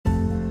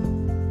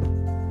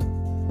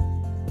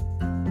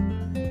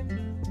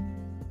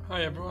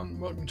Hi everyone,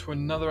 welcome to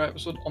another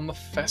episode on the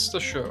Festa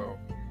Show.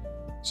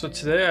 So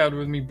today I had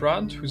with me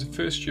Brad, who's a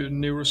first year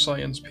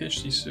Neuroscience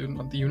PhD student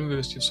at the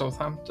University of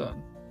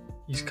Southampton.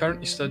 He's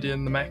currently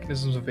studying the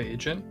mechanisms of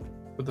aging,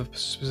 with a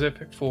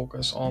specific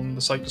focus on the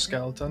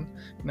cytoskeleton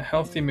and a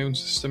healthy immune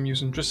system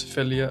using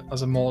Drosophila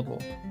as a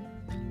model.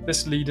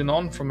 This leading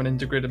on from an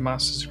integrated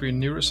master's degree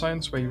in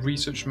neuroscience where he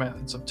researched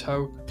methods of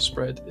tau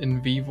spread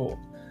in vivo.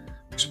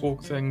 We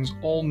spoke things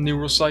all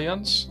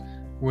neuroscience,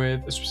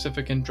 with a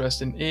specific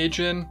interest in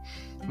aging,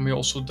 and we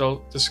also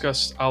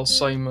discussed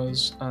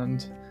Alzheimer's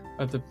and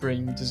other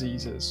brain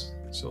diseases.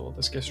 So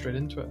let's get straight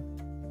into it.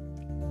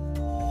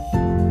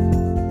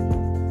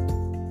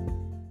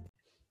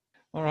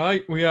 All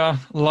right, we are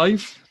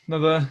live.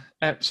 Another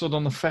episode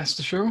on the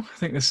Festa Show. I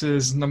think this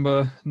is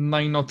number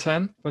 9 or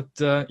 10, but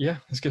yeah,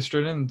 let's get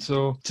straight in.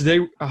 So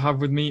today I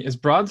have with me is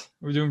Brad.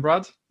 How are we doing,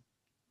 Brad?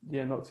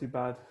 Yeah, not too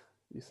bad.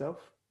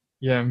 Yourself?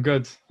 Yeah, I'm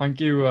good. Thank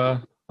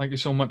you. Thank you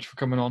so much for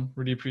coming on.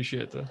 Really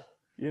appreciate it.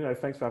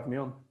 Thanks for having me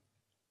on.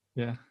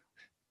 Yeah,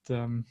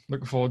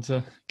 looking forward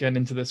to getting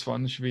into this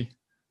one. It should be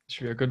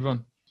a good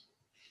one.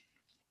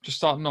 Just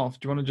starting off,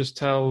 do you want to just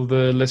tell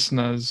the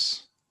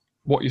listeners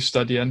what you're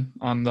studying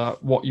and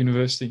what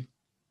university?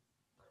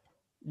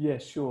 Yeah,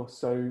 sure.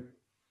 So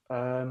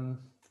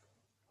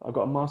I've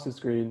got a master's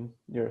degree in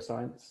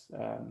neuroscience,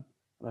 and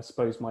I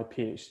suppose my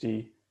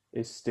PhD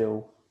is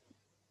still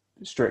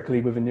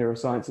strictly within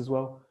neuroscience as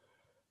well.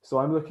 So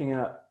I'm looking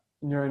at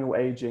neuronal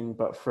aging,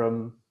 but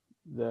from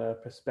the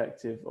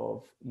perspective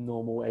of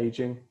normal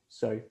aging.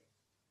 So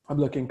I'm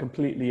looking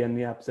completely in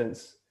the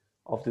absence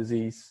of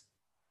disease,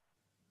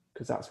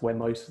 because that's where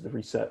most of the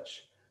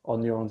research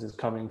on neurons is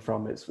coming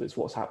from. It's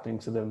what's happening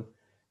to them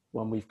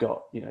when we've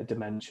got,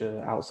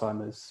 dementia,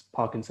 Alzheimer's,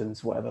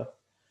 Parkinson's, whatever.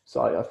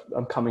 So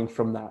I'm coming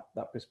from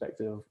that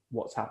perspective of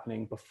what's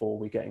happening before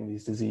we're getting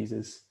these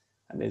diseases.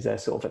 And is there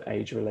sort of an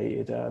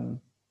age-related,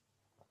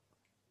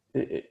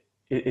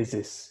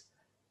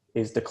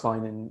 is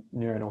decline in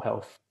neuronal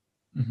health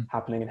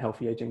happening in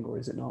healthy aging, or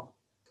is it not?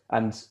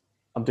 And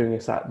I'm doing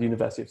this at the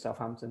University of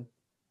Southampton,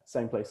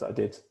 same place that I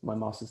did my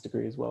master's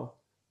degree as well.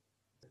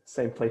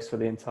 Same place for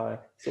the entire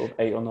sort of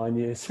 8 or 9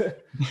 years.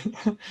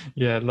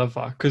 Yeah, I love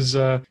that. Because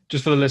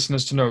just for the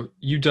listeners to know,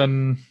 you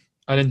done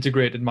an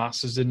integrated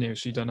master's, didn't you?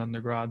 So you done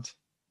undergrad.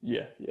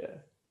 Yeah.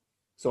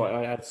 So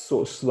I had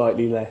sort of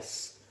slightly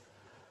less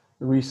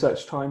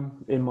research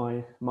time in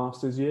my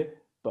master's year,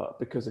 but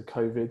because of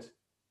COVID,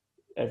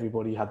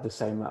 everybody had the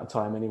same amount of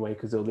time anyway,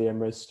 because all the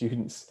MRes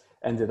students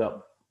ended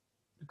up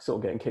sort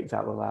of getting kicked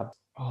out of the lab.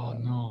 Oh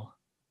no.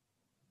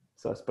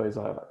 So I suppose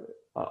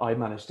I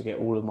managed to get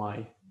all of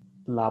my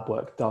lab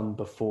work done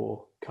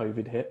before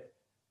COVID hit.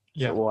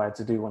 Yeah. So all I had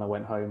to do when I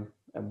went home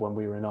and when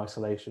we were in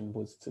isolation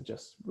was to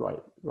just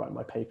write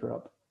my paper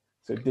up.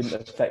 So it didn't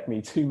affect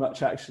me too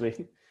much,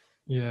 actually.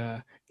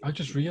 Yeah, I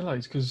just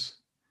realised because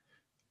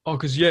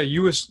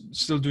you were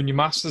still doing your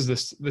masters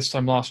this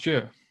time last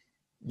year.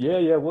 Yeah,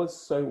 it was.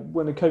 So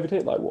when the COVID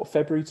hit,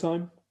 February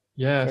time?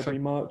 Yeah, February,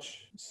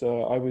 March.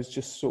 So I was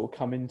just sort of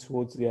coming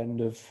towards the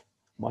end of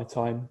my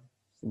time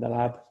in the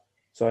lab.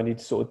 So I need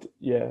to sort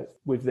of,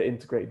 with the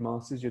integrated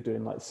masters, you're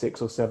doing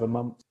 6 or 7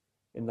 months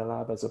in the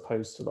lab as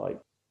opposed to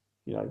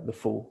the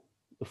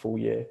full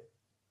year.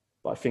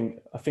 But I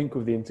think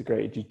with the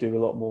integrated, you do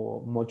a lot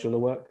more modular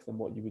work than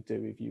what you would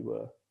do if you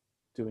were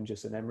doing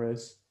just an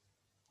MRes.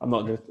 I'm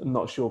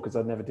not sure because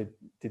I never did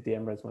the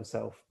MRes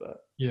myself,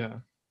 but yeah.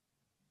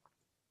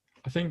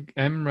 I think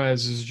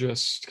MRes is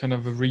just kind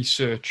of a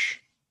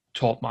research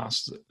taught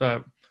master.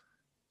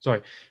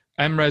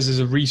 MRes is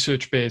a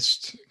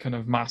research-based kind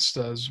of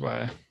master's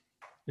where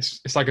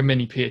it's like a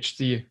mini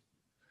PhD.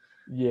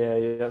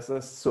 Yeah.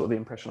 That's sort of the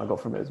impression I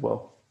got from it as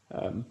well.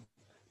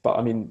 But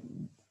I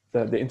mean,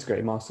 the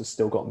integrated master's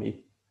still got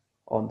me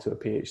onto a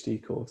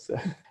PhD course. So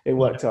it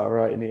worked out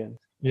right in the end.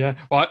 Yeah,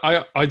 well,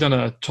 I done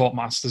a taught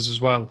master's as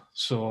well.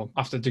 So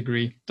after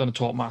degree, done a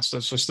taught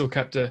master's. So I still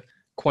kept it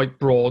quite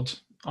broad.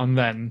 And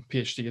then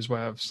PhD is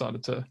where I've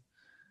started to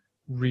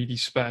really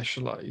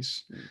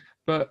specialize.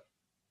 But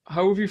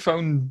how have you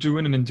found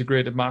doing an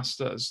integrated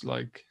master's,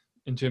 like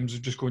in terms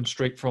of just going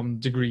straight from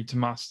degree to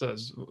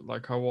master's?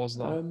 Like, how was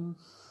that?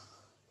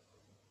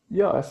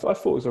 I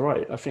thought it was all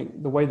right. I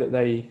think the way that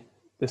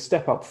the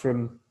step up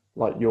from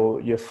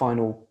your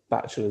final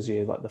bachelor's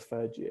year, the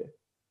third year,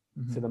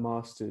 to the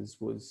master's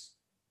was,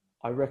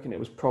 I reckon it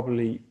was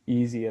probably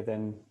easier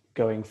than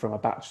going from a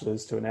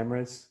bachelor's to an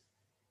MRes.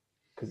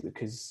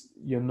 Because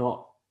you're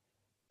not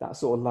that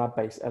sort of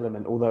lab-based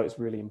element, although it's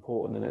really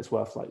important and it's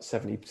worth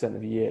 70%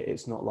 of the year,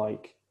 it's not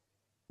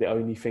the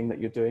only thing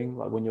that you're doing,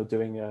 when you're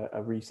doing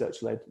a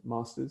research-led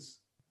master's.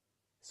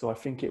 So I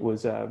think it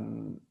was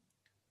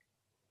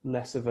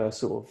less of a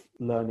sort of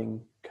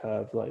learning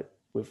curve,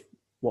 with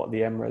what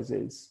the MRes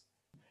is.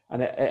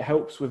 And it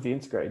helps with the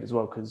integrated as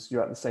well, because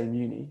you're at the same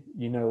uni,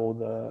 all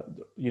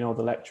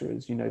the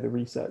lecturers, the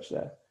research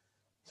there.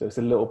 So it's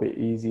a little bit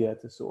easier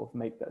to sort of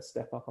make that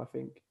step up, I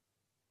think.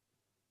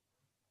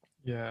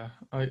 Yeah,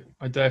 I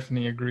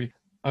definitely agree.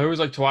 I always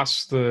like to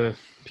ask the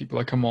people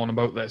that come on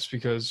about this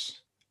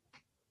because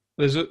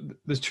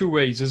there's two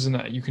ways, isn't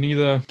it? You can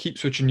either keep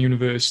switching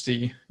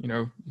university,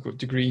 you've got a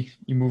degree,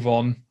 you move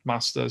on,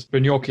 masters. But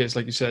in your case,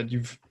 like you said,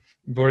 you've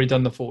already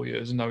done the 4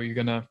 years, and now you're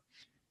gonna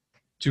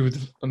do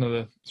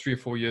another 3 or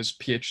 4 years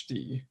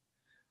PhD.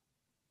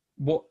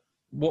 What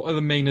are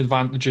the main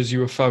advantages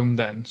you have found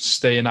then,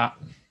 staying at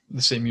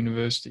the same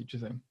university, do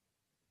you think?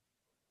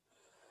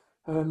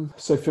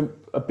 So for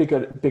a big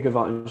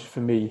advantage for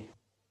me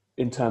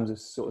in terms of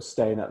sort of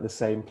staying at the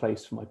same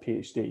place for my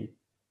PhD,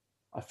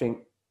 I think,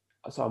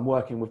 so I'm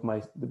working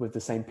with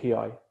the same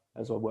PI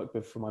as I worked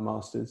with for my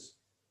masters.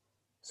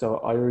 So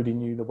I already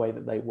knew the way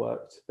that they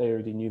worked. They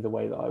already knew the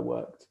way that I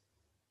worked.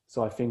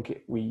 So I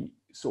think we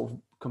sort of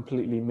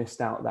completely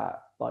missed out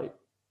that like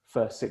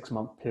first 6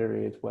 month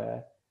period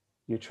where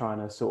you're trying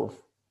to sort of,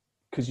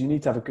 because you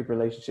need to have a good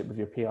relationship with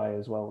your PI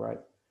as well, right?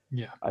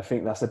 Yeah. I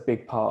think that's a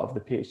big part of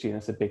the PhD, and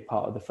it's a big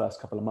part of the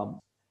first couple of months.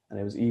 And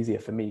it was easier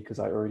for me because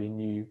I already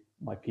knew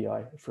my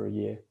PI for a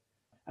year.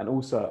 And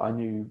also I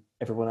knew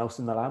everyone else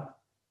in the lab.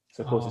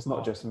 So of course it's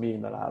not just me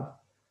in the lab.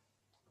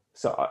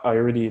 So I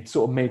already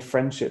sort of made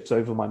friendships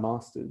over my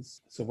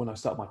masters. So when I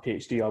started my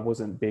PhD, I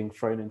wasn't being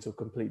thrown into a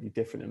completely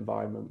different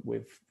environment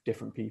with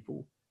different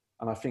people.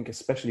 And I think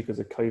especially because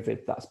of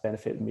COVID, that's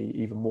benefited me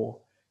even more,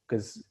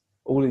 because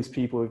all these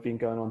people who've been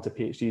going on to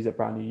PhDs at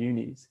brand new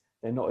unis,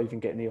 they're not even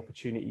getting the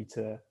opportunity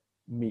to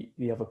meet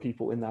the other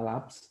people in their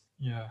labs.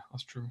 Yeah,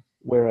 that's true.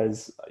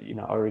 Whereas, I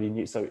already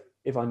knew. So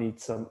if I need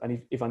to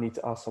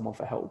ask someone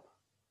for help,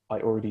 I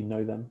already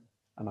know them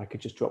and I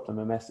could just drop them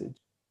a message.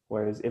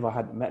 Whereas if I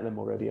hadn't met them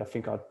already, I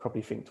think I'd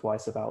probably think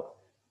twice about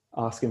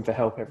asking for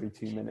help every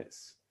 2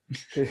 minutes,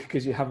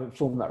 because you haven't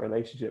formed that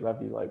relationship,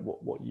 have you? Like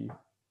what you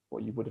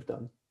would have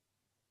done.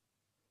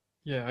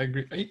 Yeah, I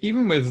agree.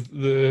 Even with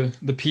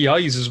the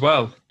PIs as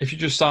well. If you're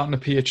just starting a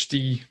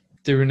PhD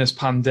during this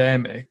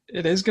pandemic,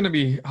 it is going to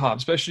be hard,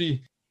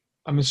 especially,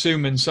 I'm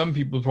assuming some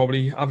people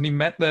probably haven't even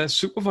met their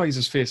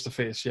supervisors face to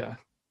face yet.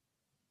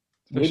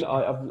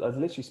 I was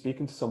literally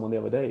speaking to someone the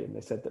other day and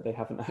they said that they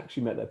haven't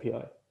actually met their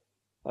PI.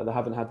 Like they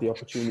haven't had the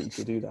opportunity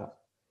to do that.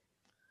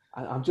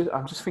 And I'm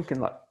just thinking,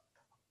 like,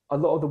 a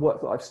lot of the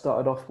work that I've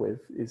started off with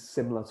is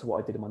similar to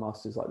what I did in my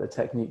masters, like the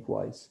technique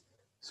wise.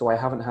 So I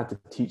haven't had to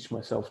teach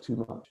myself too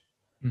much.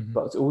 Mm-hmm.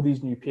 But all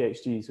these new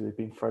PhDs who have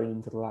been thrown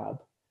into the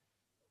lab,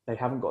 they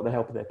haven't got the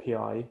help of their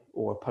PI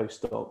or a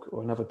postdoc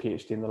or another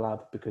PhD in the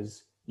lab,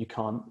 because you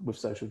can't with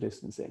social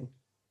distancing.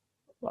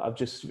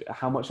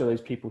 How much are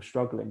those people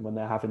struggling when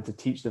they're having to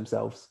teach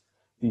themselves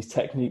these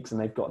techniques and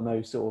they've got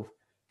no sort of,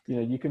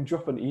 you can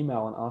drop an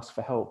email and ask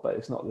for help, but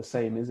it's not the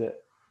same, is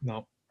it?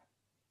 No,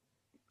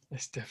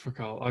 it's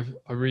difficult.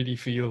 I really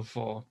feel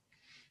for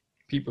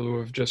people who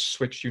have just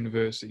switched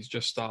universities,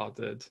 just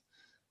started,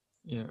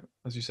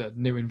 as you said,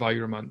 new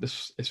environment.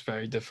 This is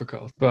very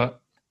difficult,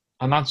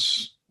 and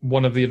that's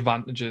one of the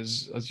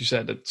advantages, as you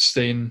said, at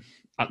staying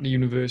at the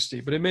university.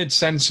 But it made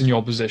sense in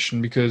your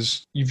position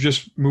because you've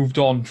just moved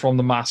on from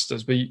the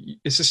masters. But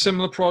it's a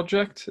similar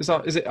project. Is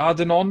it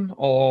adding on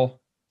or?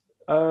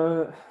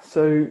 I'm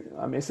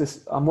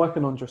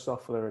working on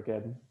Drosophila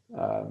again.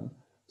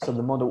 So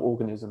the model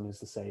organism is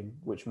the same,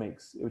 which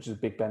is a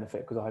big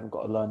benefit because I haven't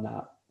got to learn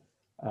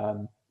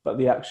that. But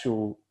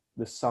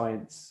the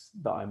science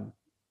that I'm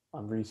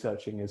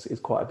researching is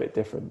quite a bit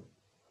different.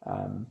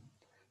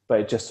 But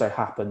it just so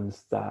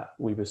happens that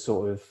we were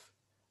sort of,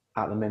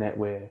 at the minute,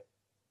 we're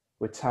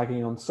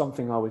tagging on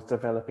something I was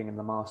developing in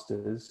the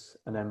masters,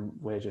 and then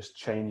we're just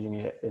changing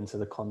it into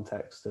the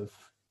context of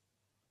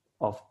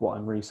what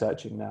I'm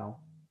researching now.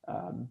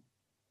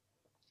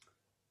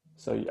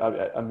 So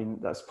I mean,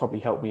 that's probably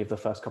helped me with the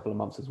first couple of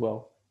months as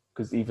well,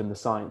 because even the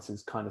science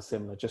is kind of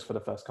similar just for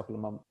the first couple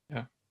of months.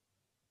 Yeah.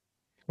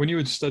 When you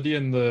were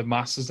studying the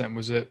masters then,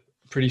 was it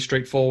pretty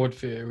straightforward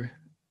for you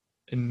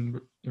in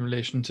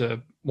relation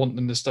to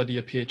wanting to study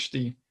a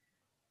PhD?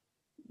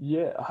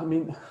 Yeah, I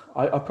mean,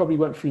 I probably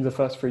went through the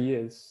first 3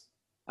 years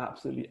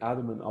absolutely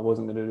adamant I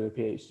wasn't going to do a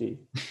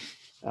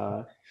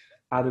PhD.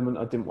 Adamant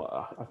I didn't want.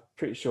 I'm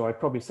pretty sure I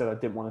probably said I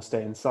didn't want to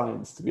stay in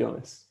science, to be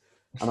honest.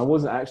 And I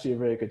wasn't actually a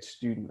very good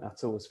student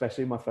at all,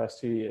 especially in my first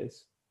 2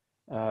 years.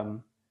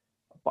 But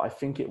I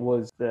think it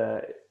was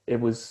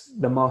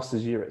the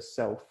master's year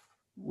itself,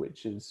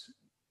 which is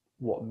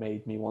what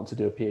made me want to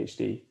do a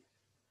PhD.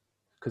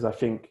 Because I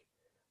think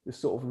the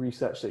sort of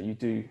research that you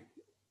do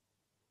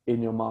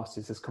in your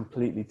master's is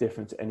completely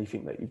different to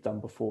anything that you've done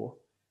before.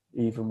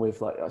 Even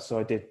with so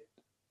I did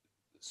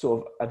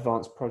sort of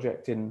advanced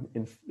project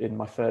in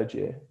my third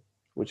year,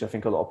 which I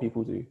think a lot of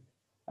people do.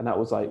 And that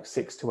was like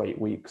 6 to 8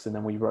 weeks. And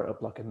then we wrote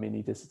up like a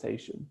mini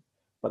dissertation,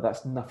 but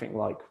that's nothing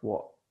like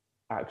what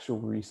actual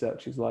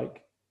research is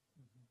like.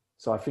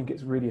 So I think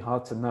it's really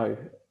hard to know,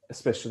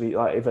 especially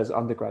like if there's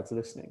undergrads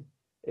listening,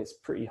 it's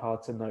pretty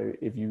hard to know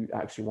if you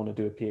actually want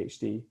to do a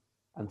PhD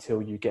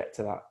until you get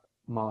to that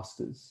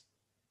master's,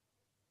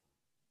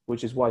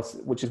 which is why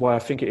I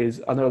think it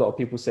is. I know a lot of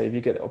people say if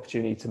you get the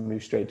opportunity to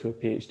move straight to a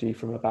PhD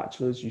from a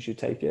bachelor's, you should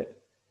take it.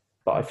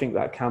 But I think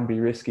that can be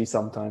risky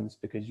sometimes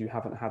because you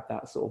haven't had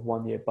that sort of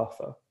 1 year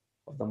buffer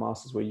of the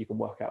masters where you can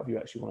work out if you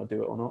actually want to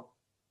do it or not.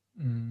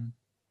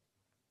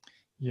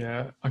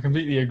 Yeah, I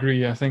completely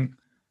agree. I think,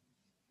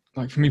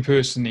 like for me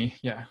personally,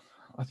 yeah,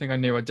 I think I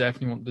knew I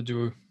definitely wanted to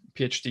do a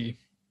PhD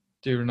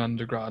during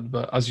undergrad,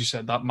 but as you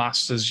said, that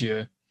master's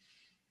year,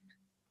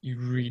 you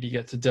really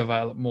get to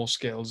develop more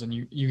skills and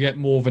you get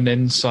more of an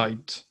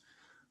insight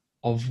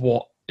of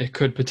what it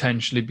could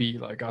potentially be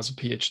like as a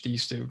PhD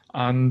student.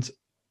 And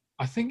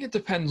I think it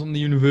depends on the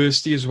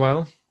university as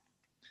well,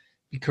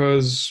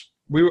 because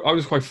I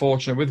was quite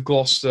fortunate with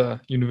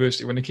Gloucester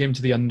University when it came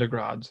to the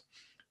undergrad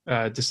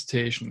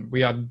dissertation.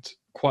 We had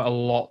quite a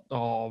lot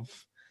of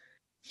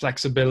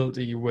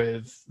flexibility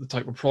with the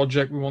type of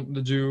project we wanted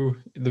to do,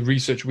 the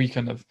research we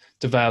kind of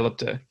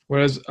developed it.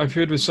 Whereas I've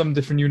heard with some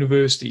different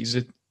universities,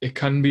 it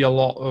can be a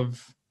lot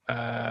of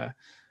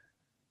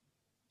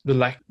the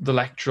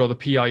lecturer or the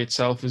PI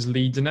itself is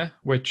leading it,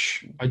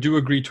 which I do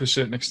agree to a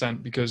certain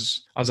extent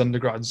because as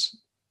undergrads,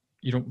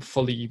 you don't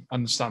fully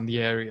understand the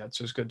area,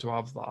 so it's good to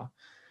have that.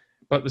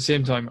 But at the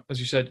same time, as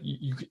you said,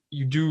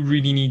 you do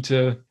really need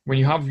to, when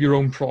you have your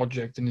own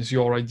project and it's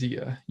your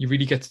idea, you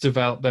really get to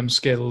develop them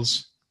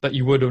skills that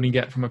you would only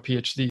get from a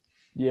PhD.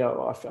 Yeah,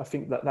 I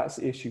think that's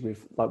the issue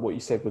with like what you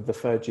said with the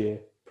third year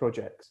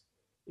projects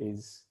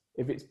is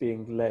if it's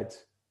being led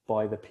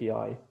by the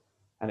PI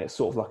and it's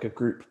sort of like a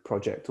group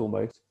project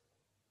almost,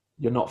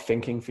 you're not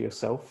thinking for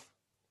yourself.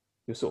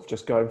 You're sort of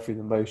just going through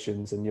the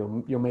motions and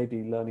you're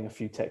maybe learning a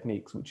few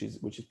techniques, which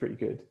is pretty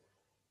good,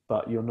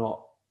 but you're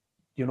not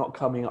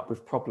coming up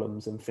with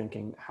problems and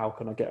thinking, how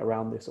can I get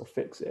around this or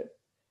fix it?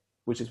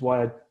 Which is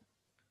why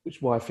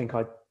I think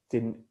I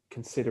didn't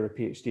consider a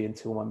PhD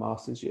until my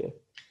master's year,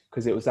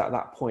 because it was at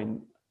that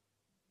point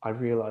I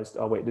realized,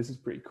 oh wait, this is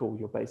pretty cool.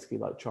 You're basically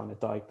like trying to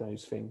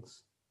diagnose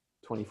things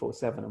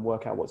 24/7 and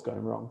work out what's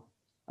going wrong.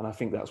 And I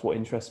think that's what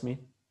interests me,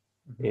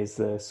 is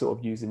the sort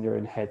of using your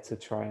own head to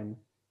try and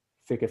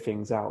figure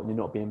things out and you're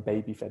not being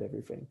baby fed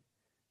everything.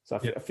 So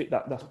I think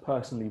that's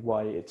personally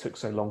why it took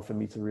so long for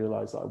me to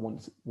realize that I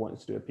wanted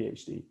to do a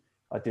PhD.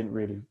 I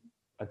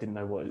didn't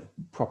know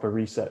what proper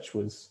research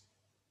was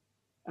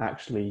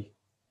actually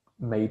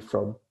made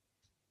from.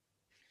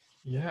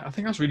 Yeah, I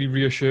think that's really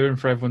reassuring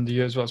for everyone to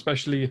hear as well,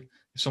 especially if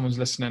someone's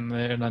listening,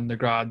 they're an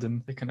undergrad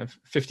and they kind of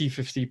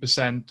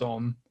 50%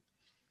 on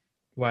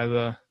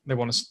whether they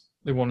want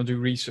to do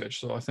research.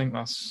 So I think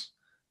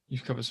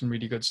you've covered some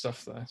really good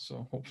stuff there.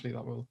 So hopefully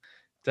that will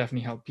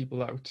definitely help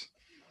people out.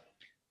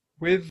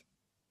 With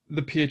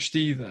the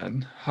PhD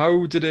then,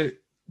 how did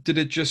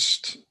it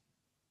just,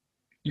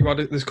 you had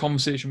this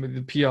conversation with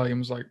the PI and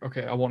was like,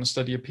 okay, I want to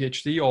study a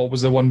PhD, or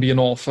was there one being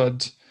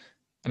offered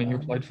and then you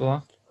applied for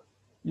that?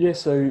 Yeah,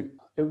 so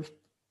it was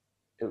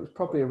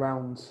probably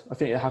around, I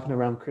think it happened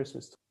around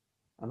Christmas,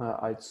 and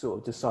I sort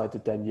of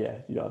decided then,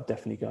 I'm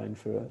definitely going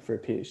for a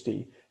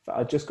PhD. But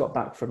I just got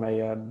back from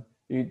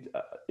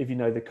if you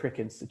know the Crick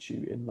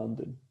Institute in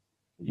London,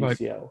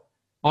 UCL. Right.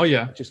 Oh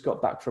yeah. I just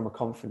got back from a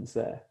conference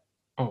there.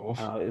 Oh.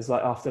 It was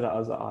like after that I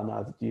was like,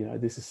 oh no,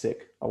 this is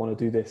sick. I want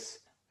to do this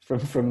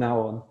from now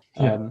on.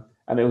 Yeah.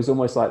 And it was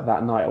almost like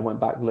that night I went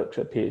back, looked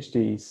at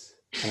PhDs,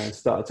 and then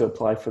started to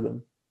apply for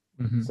them.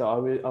 Mm-hmm. So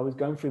I was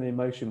going through the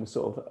emotion of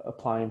sort of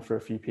applying for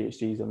a few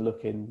PhDs and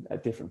looking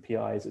at different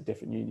PIs at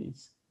different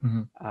unis.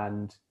 Mm-hmm.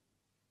 And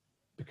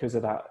because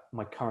of that,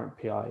 my current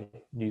PI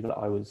knew that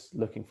I was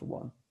looking for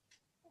one.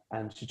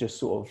 And she just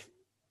sort of,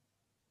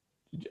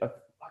 I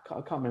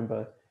can't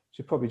remember,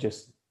 she probably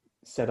just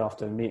said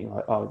after a meeting,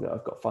 like, oh,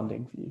 I've got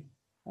funding for you.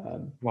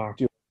 Wow.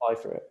 Do you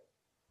apply for it?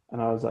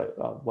 And I was like,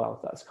 oh, wow,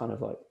 that's kind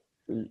of like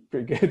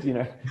pretty good, you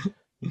know.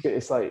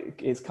 It's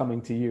like it's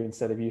coming to you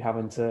instead of you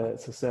having to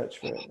search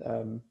for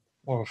it.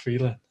 What a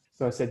feeling.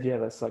 So I said, yeah,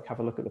 let's like have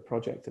a look at the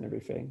project and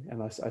everything.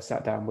 And I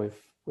sat down with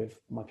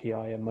my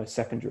PI and my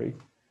secondary.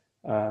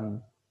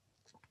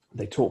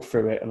 They talked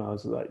through it and I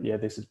was like, yeah,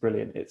 this is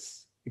brilliant.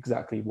 It's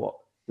exactly what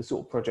the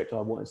sort of project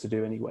I wanted to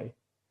do anyway.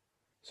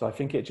 So I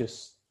think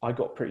I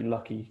got pretty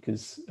lucky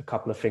because a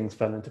couple of things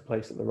fell into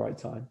place at the right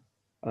time.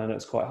 And I know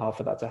it's quite hard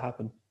for that to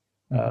happen.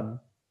 Mm-hmm.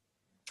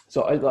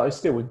 So I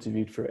still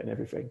interviewed for it and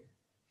everything.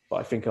 But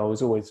I think I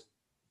was always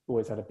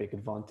had a big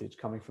advantage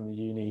coming from the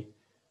uni,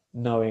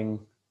 knowing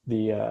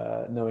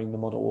the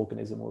model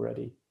organism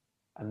already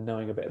and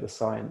knowing a bit of the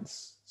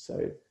science.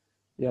 So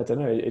yeah, I don't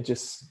know.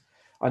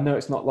 I know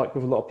it's not like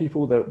with a lot of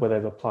people where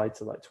they've applied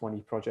to like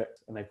 20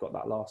 projects and they've got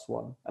that last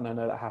one. And I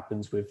know that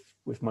happens with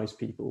most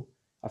people.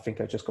 I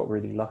think I just got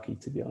really lucky,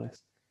 to be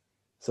honest.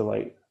 So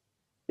like,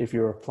 if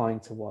you're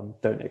applying to one,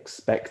 don't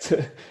expect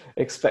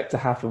to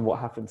happen what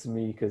happened to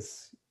me,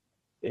 because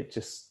it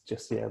just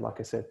yeah, like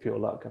I said, pure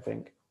luck, I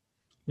think.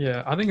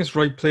 Yeah, I think it's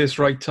right place,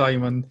 right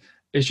time, and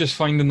it's just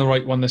finding the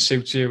right one that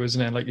suits you,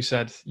 isn't it? Like you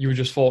said, you were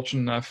just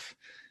fortunate enough.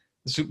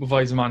 The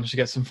supervisor managed to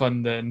get some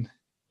funding.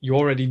 You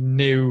already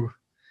knew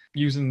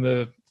using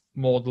the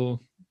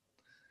model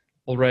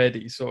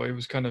already, so it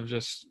was kind of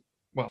just,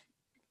 well,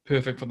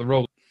 perfect for the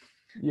role.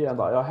 Yeah,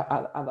 like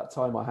at that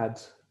time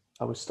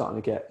I was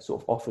starting to get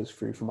sort of offers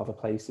through from other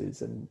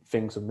places and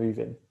things were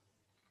moving.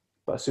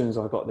 But as soon as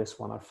I got this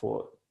one, I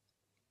thought,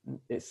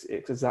 it's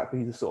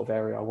exactly the sort of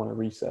area I want to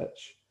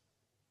research.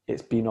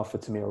 It's been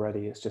offered to me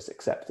already. It's just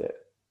accept it.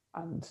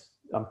 And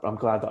I'm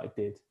glad that I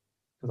did,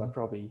 because I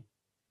probably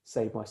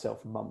saved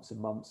myself months and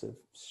months of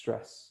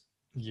stress.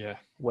 Yeah.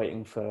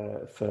 Waiting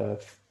for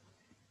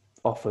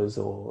offers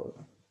or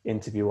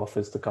interview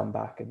offers to come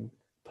back and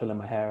pulling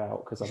my hair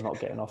out because I'm not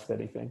getting offered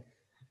anything.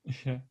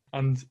 Yeah.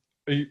 And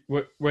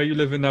where are you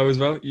living now as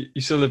well?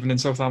 You still living in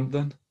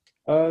Southampton?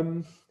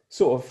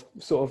 Sort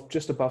of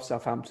just above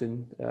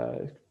Southampton,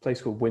 a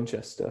place called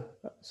Winchester.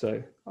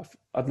 So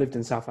I've lived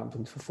in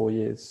Southampton for 4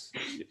 years.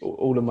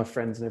 All of my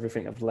friends and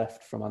everything have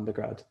left from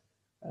undergrad.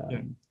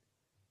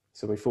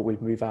 So we thought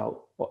we'd move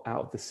out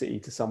of the city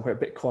to somewhere a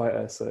bit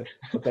quieter. So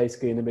we're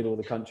basically in the middle of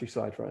the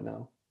countryside right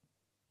now.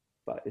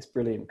 But it's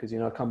brilliant because,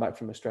 I come back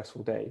from a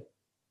stressful day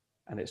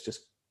and it's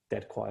just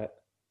dead quiet.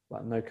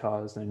 Like no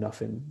cars, no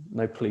nothing,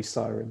 no police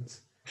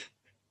sirens.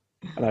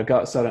 And I go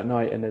outside at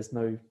night and there's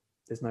no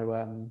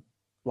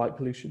light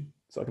pollution.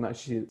 So I can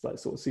actually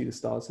sort of see the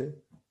stars here.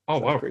 Oh,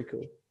 so wow. That's pretty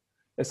cool.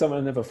 It's something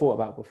I never thought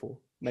about before.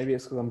 Maybe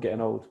it's because I'm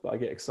getting old, but I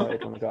get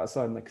excited when I go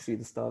outside and I can see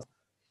the stars.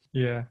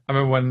 Yeah. I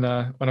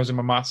remember when I was in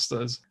my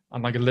master's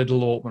and like a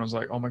little open, I was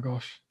like, oh my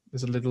gosh,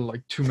 there's a little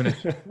like 2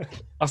 minutes.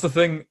 That's the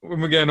thing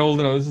when we're getting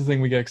older now. This is the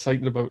thing we get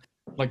excited about.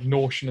 Like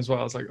Notion as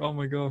well. It's like, oh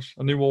my gosh,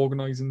 a new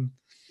organising.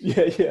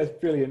 Yeah, it's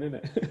brilliant, isn't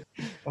it?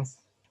 This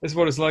is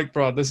what it's like,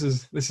 Brad. This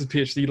is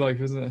PhD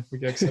life, isn't it? We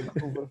get excited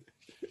over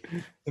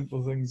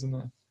simple things,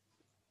 isn't it?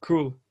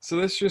 Cool. So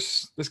let's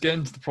get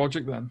into the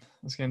project then.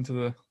 Let's get into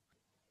the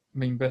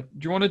main bit.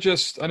 Do you want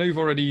to I know you've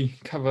already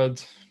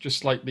covered just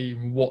slightly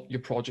what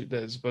your project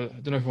is, but I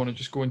don't know if you want to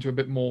just go into a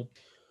bit more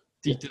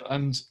detail. Yeah.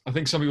 And I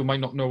think some people might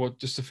not know what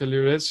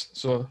Drosophila is,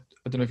 so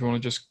I don't know if you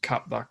want to just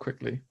cap that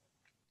quickly.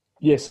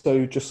 Yes,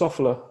 so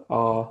Drosophila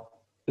are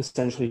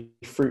essentially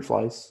fruit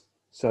flies.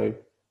 So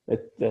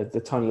they're the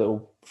tiny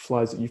little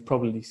flies that you've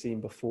probably seen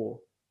before,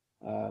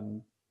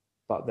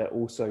 but they're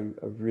also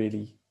a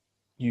really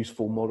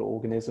useful model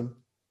organism.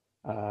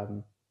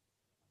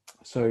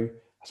 So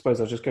I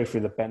suppose I'll just go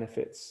through the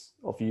benefits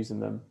of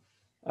using them.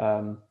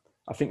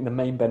 I think the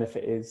main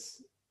benefit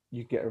is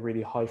you get a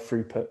really high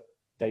throughput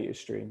data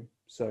stream.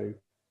 So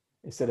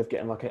instead of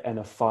getting like an N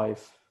of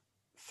 5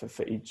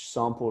 for each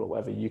sample or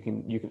whatever, you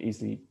can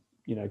easily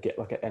get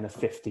like an N of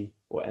 50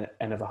 or an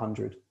N of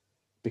 100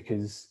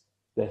 because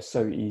they're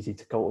so easy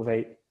to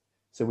cultivate.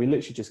 So we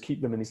literally just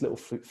keep them in these little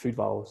food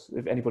vials.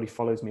 If anybody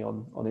follows me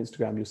on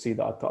Instagram, you'll see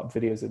that I put up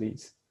videos of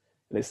these.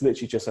 And it's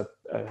literally just a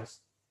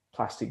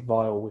plastic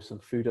vial with some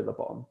food at the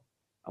bottom.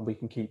 And we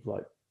can keep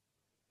like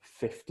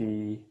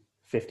 50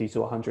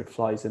 to 100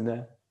 flies in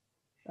there,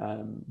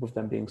 with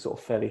them being sort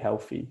of fairly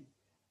healthy.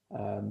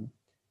 And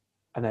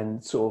then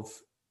sort of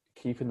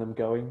keeping them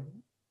going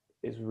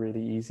is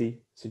really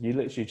easy. So you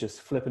literally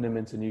just flipping them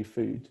into new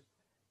food.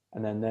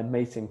 And then their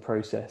mating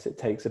process, it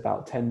takes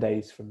about 10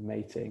 days from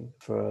mating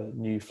for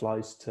new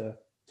flies to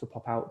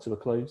pop out to a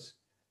close.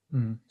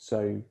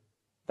 So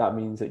that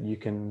means that you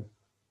can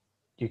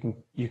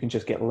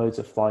just get loads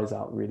of flies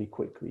out really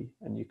quickly,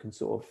 and you can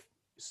sort of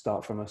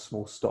start from a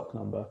small stock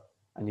number,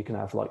 and you can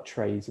have like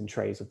trays and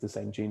trays of the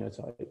same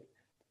genotype.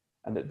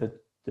 And the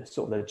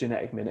sort of the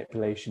genetic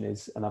manipulation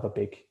is another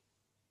big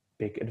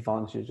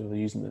advantage of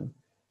using them.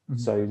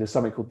 So there's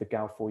something called the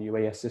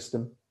Gal4UAS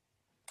system.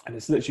 And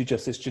it's literally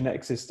just this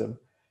genetic system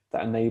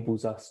that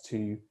enables us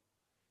to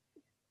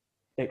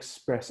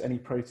express any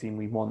protein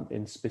we want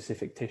in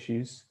specific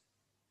tissues.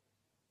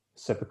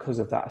 So because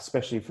of that,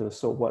 especially for the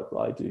sort of work that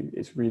I do,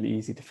 it's really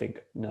easy to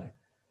think, no,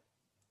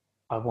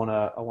 I want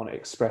to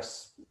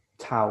express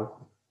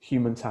tau,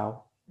 human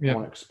tau. I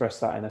want to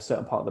express that in a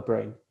certain part of the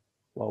brain.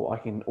 Well, I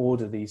can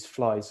order these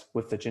flies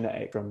with the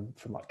genetic from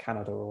like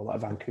Canada or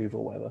like Vancouver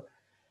or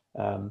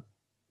whatever.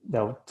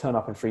 They'll turn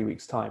up in 3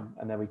 weeks' time,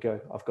 and there we go.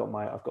 I've got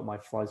my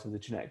flies with the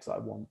genetics that I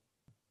want.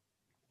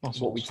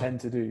 What we tend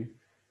to do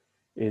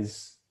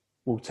is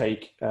we'll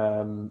take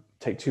 2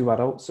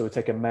 adults, so we'll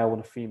take a male and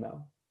a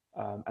female,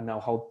 and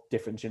they'll hold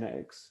different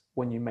genetics.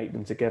 When you mate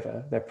them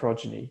together, their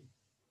progeny,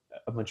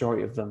 a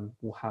majority of them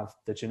will have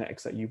the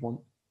genetics that you want.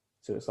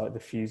 So it's like the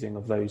fusing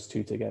of those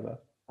two together.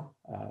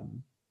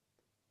 I'm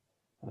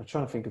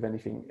trying to think of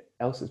anything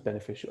else that's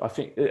beneficial. I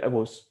think it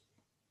was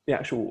the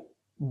actual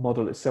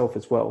model itself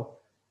as well.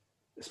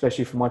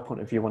 Especially from my point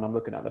of view, when I'm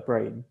looking at the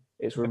brain,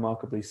 it's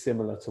remarkably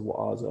similar to what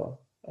ours are.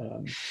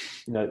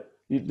 The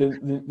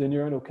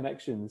neuronal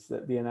connections,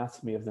 that the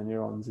anatomy of the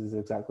neurons is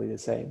exactly the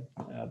same,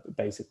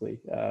 basically.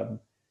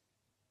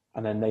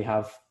 And then they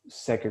have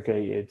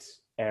segregated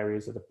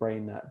areas of the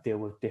brain that deal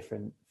with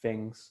different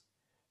things.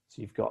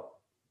 So you've got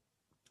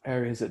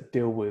areas that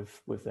deal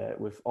with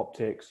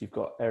optics. You've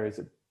got areas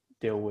that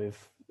deal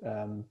with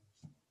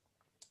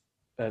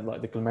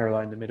like the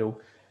glomeruli in the middle.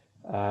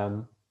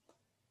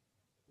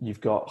 You've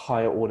got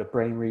higher order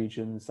brain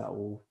regions that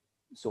will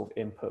sort of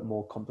input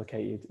more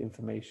complicated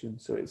information.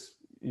 So it's,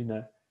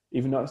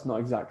 even though it's not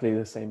exactly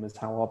the same as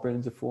how our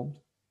brains are formed,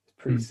 it's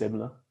pretty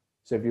similar.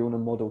 So if you want to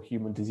model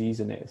human disease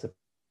in it, it's a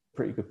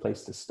pretty good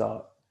place to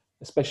start,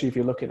 especially if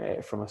you're looking at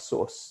it from a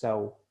sort of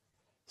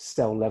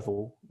cell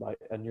level, like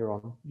a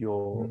neuron.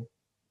 Your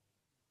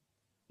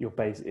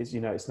base is,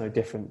 it's no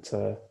different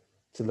to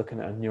to looking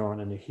at a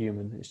neuron in a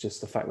human. It's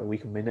just the fact that we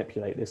can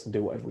manipulate this and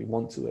do whatever we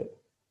want to it.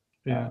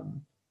 Yeah.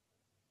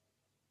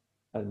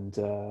 And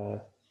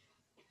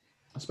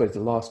I suppose the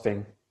last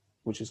thing,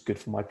 which is good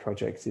for my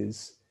project,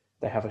 is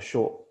they have a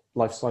short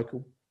life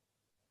cycle.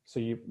 So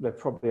they're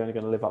probably only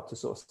going to live up to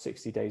sort of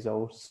 60 days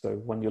old. So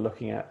when you're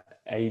looking at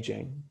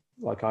aging,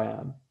 like I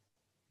am,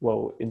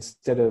 well,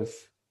 instead of,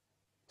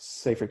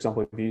 say, for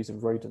example, if you're using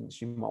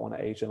rodents, you might want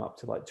to age them up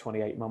to like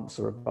 28 months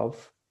or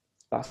above.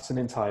 That's an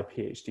entire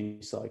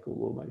PhD cycle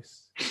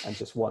almost, and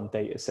just one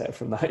data set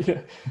from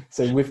that.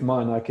 So with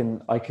mine, I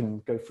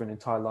can go for an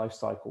entire life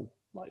cycle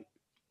like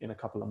in a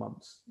couple of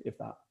months, if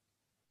that,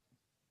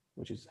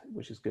 which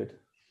is good.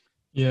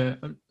 Yeah,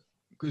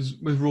 because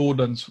with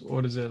rodents,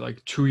 what is it,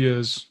 like 2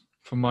 years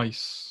for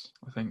mice,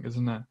 I think,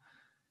 isn't there?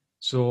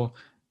 So,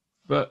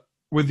 but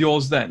with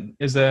yours then,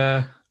 is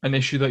there an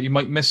issue that you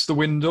might miss the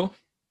window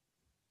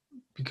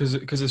because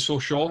it's so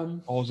short,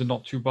 or is it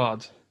not too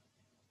bad?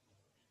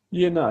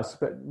 Yeah, no,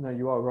 no,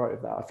 you are right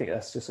with that. I think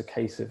that's just a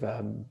case of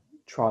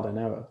trial and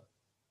error.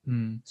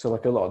 So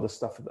like a lot of the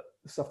stuff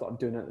that I'm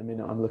doing at the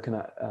minute, I'm looking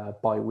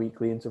at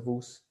bi-weekly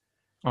intervals.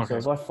 Okay. So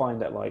if I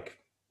find that like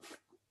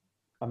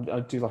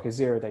I do like a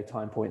 0-day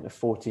time point, a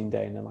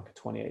 14-day, and then like a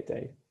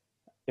 28-day.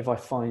 If I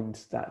find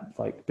that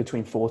like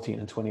between 14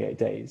 and 28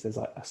 days, there's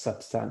like a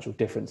substantial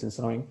difference in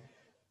something,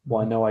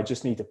 well, I know I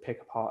just need to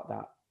pick apart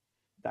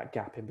that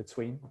gap in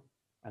between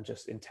and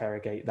just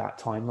interrogate that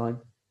timeline.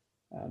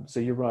 So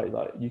you're right,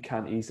 like you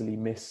can easily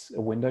miss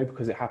a window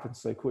because it happens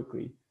so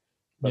quickly,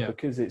 but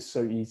because it's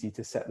so easy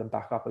to set them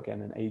back up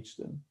again and age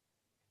them,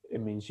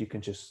 it means you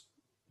can just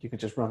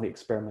run the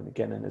experiment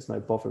again and there's no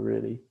bother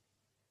really.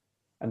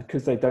 And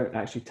because they don't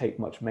actually take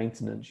much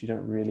maintenance, you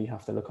don't really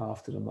have to look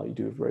after them like you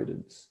do with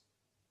rodents.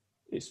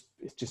 It's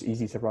just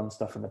easy to run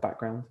stuff in the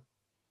background.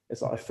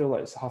 It's like I feel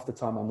like it's half the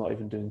time I'm not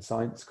even doing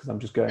science because I'm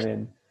just going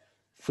in,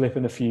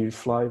 flipping a few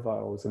fly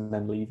vials and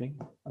then leaving.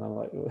 And I'm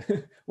like,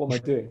 what am I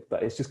doing?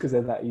 But it's just because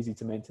they're that easy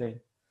to maintain.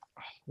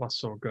 That's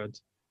so good.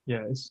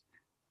 Yeah,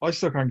 I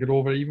still can't get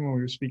over it. Even when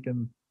we were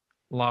speaking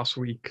last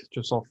week,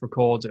 just off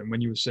recording,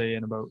 when you were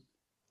saying about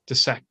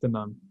dissecting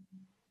them.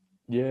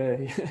 Yeah.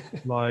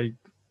 Like,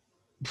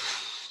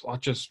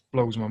 that just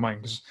blows my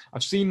mind because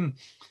I've seen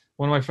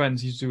one of my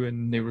friends, he's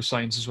doing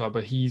neuroscience as well,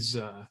 but he's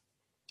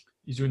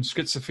doing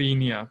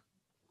schizophrenia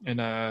in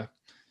a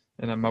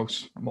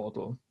mouse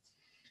model,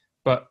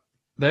 but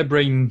their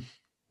brain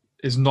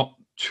is not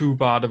too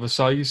bad of a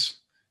size.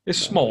 It's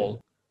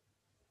small,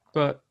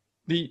 but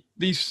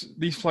these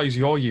flies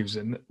you're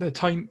using, they're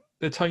tiny,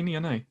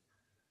 aren't they?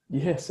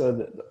 Yeah.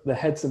 So the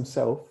heads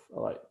themselves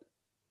are like,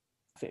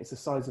 I think it's the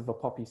size of a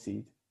poppy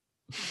seed.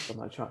 So I'm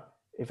like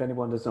if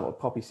anyone doesn't know what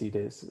poppy seed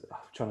is, I'm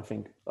trying to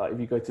think, like if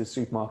you go to the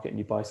supermarket and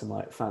you buy some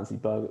like fancy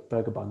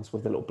burger buns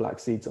with the little black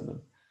seeds on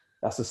them,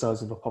 that's the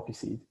size of a poppy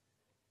seed.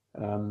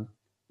 And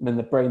then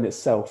the brain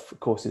itself, of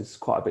course, is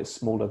quite a bit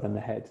smaller than the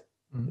head.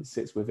 It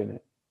sits within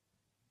it.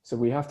 So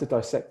we have to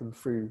dissect them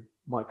through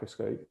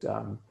microscopes.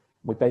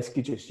 We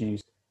basically just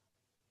use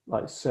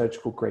like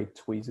surgical grade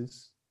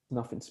tweezers,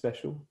 nothing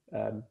special.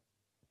 And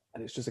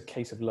it's just a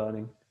case of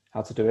learning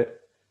how to do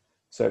it.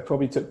 So it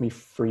probably took me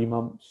 3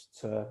 months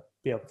to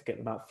be able to get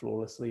them out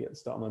flawlessly at the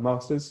start of my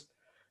master's.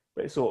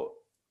 But it's sort of,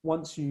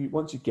 once you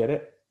get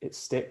it, it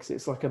sticks.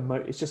 It's like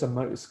it's just a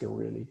motor skill,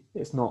 really.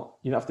 It's not,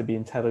 you don't have to be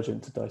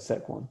intelligent to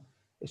dissect one.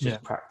 It's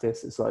just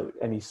practice. It's like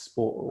any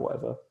sport or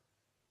whatever.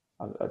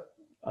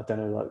 I don't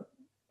know, like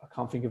I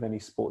can't think of any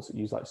sports that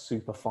use like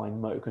super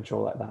fine motor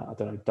control like that. I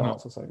don't know,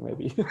 darts or something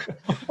maybe.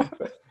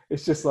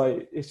 It's just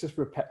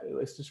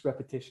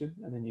repetition,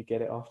 and then you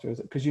get it afterwards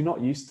because you're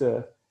not used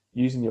to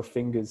using your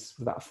fingers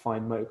with that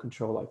fine motor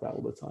control like that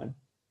all the time.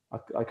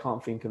 I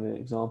can't think of an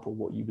example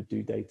what you would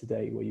do day to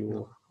day where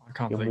you're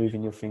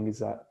moving your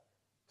fingers at.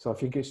 So I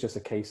think it's just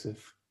a case of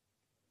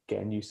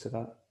getting used to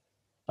that.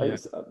 Yeah.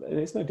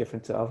 It's no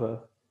different to other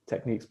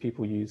techniques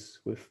people use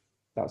with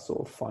that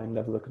sort of fine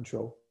level of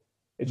control.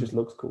 It just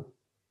looks cool.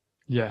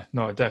 Yeah,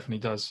 no, it definitely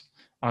does.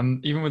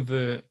 And even with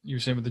you were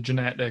saying with the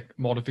genetic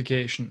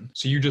modification,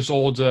 so you just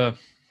order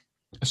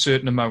a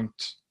certain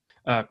amount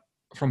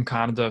from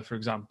Canada, for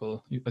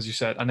example, as you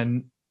said, and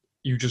then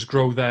you just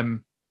grow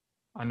them,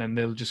 and then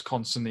they'll just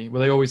constantly,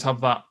 will they always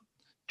have that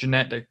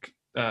genetic,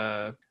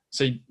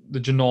 say the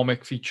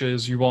genomic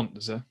features you want,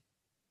 is it?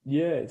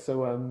 Yeah,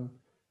 so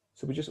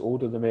we just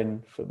order them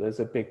in there's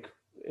a big,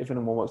 if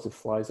anyone wants the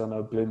flies, I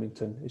know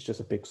Bloomington, it's just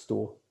a big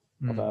store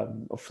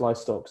of fly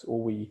stocks.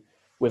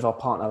 With our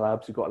partner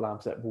labs, we've got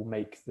labs that will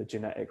make the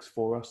genetics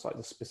for us, like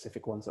the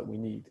specific ones that we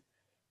need.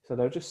 So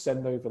they'll just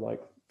send over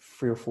like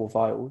 3 or 4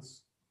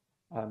 vials.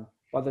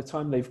 By the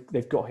time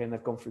they've got here and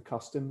they've gone through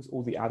customs,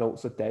 all the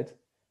adults are dead,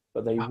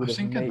 but they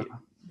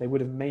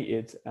would have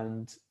mated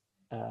and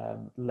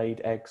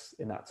laid eggs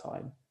in that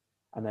time,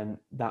 and then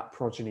that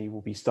progeny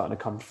will be starting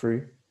to come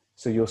through.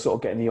 So you're sort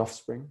of getting the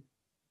offspring.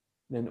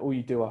 And then all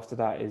you do after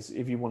that is,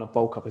 if you want to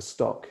bulk up a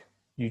stock,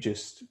 you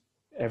just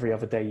every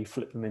other day you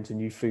flip them into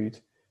new food.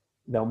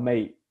 They'll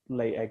mate,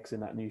 lay eggs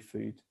in that new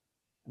food,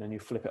 and then you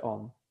flip it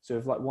on, So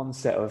if like one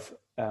set of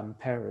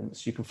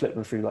parents, you can flip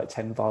them through like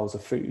 10 vials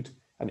of food,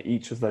 and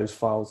each of those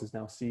vials is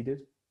now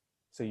seeded.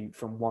 So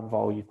from one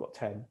vial, you've got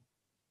 10,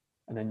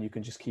 and then you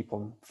can just keep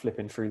on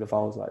flipping through the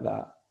vials like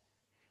that.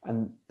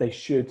 And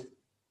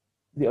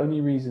the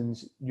only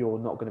reasons you're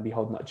not going to be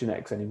holding up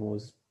genetics anymore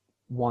is,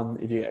 one,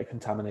 if you get a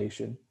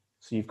contamination.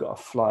 So you've got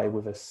a fly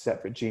with a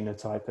separate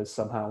genotype has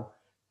somehow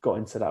got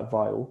into that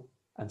vial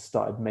and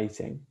started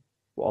mating.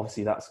 Well,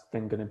 obviously that's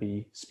then going to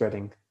be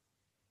spreading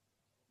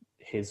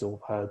his or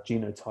her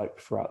genotype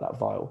throughout that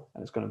vial,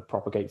 and it's going to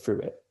propagate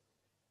through it.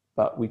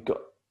 But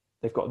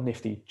they've got a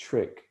nifty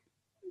trick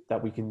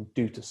that we can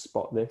do to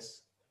spot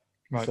this.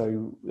 Right.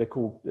 So they're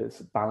called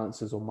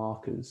balancers or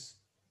markers.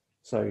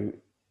 So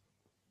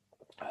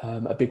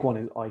a big one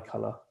is eye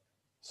color.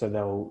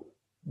 So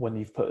when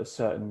you've put a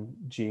certain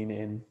gene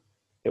in,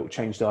 it will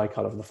change the eye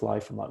color of the fly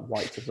from like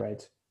white to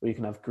red, or you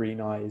can have green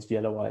eyes,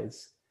 yellow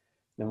eyes.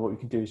 Then what we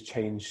can do is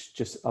change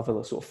just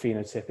other sort of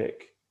phenotypic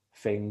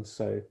things.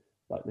 So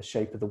like the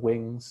shape of the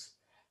wings,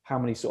 how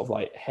many sort of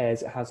like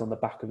hairs it has on the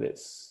back of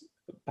its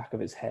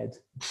head.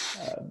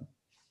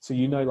 So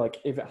like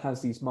if it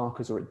has these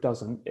markers or it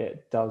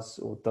does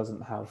or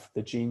doesn't have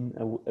the gene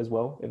as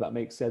well, if that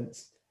makes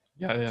sense.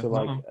 Yeah. So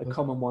like a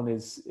common one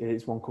is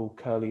one called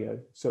curlio.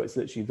 So it's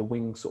literally the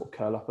wings sort of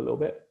curl up a little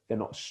bit. They're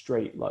not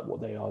straight like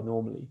what they are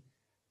normally.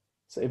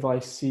 So if I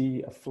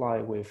see a fly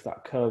with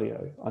that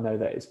curlio, I know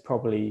that it's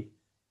probably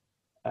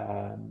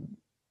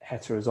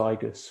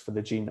heterozygous for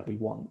the gene that we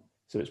want.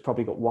 So it's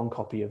probably got one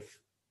copy of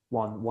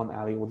one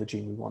allele of the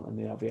gene we want, and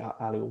the other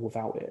allele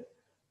without it.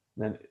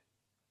 And then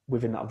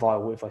within that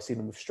vial, if I see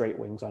them with straight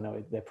wings, I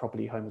know they're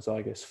probably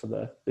homozygous for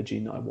the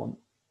gene that I want.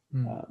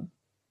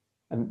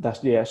 And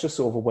it's just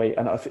sort of a way.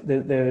 And I think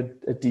there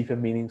are deeper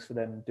meanings for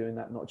them doing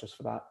that, not just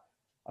for that.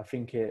 I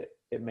think it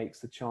makes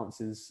the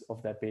chances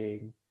of there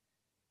being,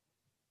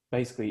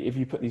 basically, if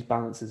you put these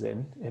balances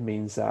in, it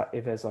means that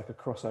if there's like a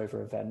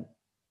crossover event,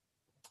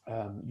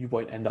 you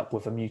won't end up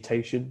with a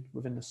mutation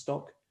within the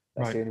stock.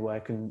 That's the only way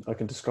I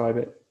can describe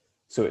it.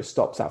 So it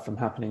stops that from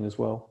happening as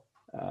well.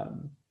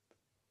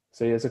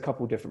 So there's a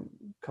couple different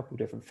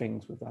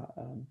things with that.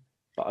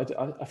 But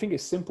I think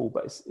it's simple,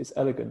 but it's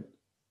elegant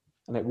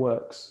and it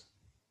works.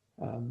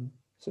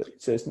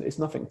 So it's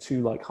nothing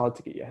too like hard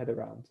to get your head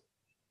around,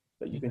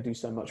 but you can do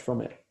so much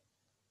from it.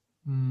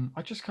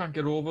 I just can't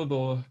get over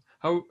though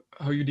how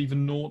you'd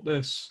even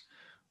notice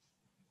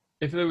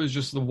if there was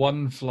just the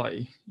one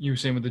fly you were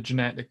saying with the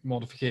genetic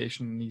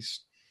modification, and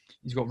he's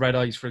got red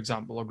eyes, for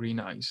example, or green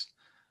eyes.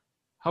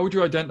 How would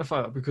you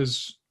identify that?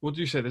 Because what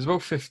do you say? There's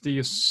about 50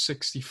 or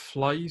 60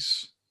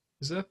 flies.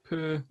 Is there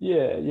per?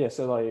 Yeah.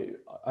 So like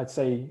I'd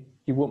say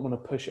you wouldn't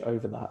want to push it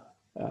over that.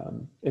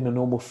 In a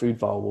normal food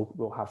vial,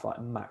 we'll have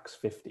like max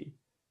 50.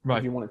 Right.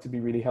 If you want it to be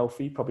really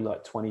healthy, probably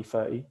like 20,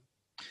 30.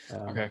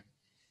 Okay.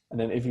 And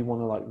then if you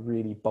want to like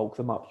really bulk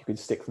them up, you could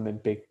stick them in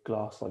big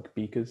glass like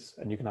beakers,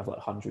 and you can have like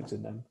hundreds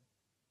in them.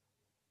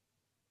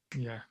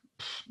 Yeah.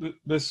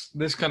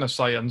 This kind of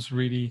science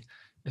really,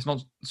 it's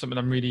not something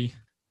I'm really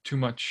too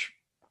much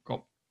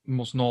got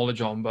most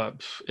knowledge on,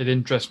 but it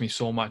interests me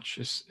so much.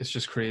 It's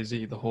just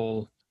crazy, the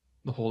whole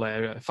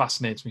area. It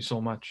fascinates me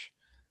so much.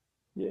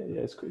 Yeah,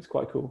 it's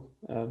quite cool.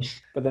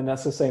 But then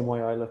that's the same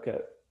way I look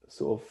at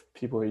sort of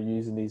people who are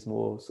using these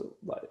more sort of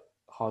like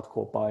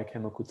hardcore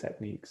biochemical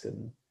techniques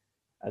and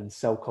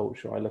cell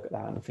culture. I look at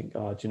that and I think,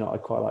 do you know,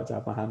 I'd quite like to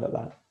have my hand at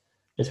that.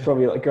 It's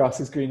probably like grass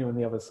is greener on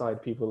the other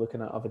side. People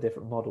looking at other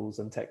different models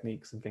and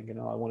techniques and thinking,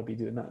 I want to be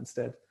doing that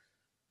instead.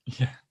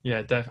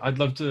 Yeah, definitely. I'd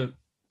love to.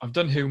 I've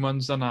done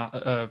humans,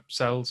 done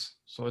cells,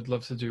 so I'd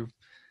love to do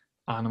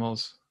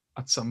animals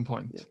at some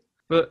point. Yeah.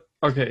 But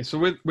okay, so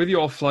with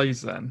your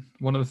flies then,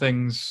 one of the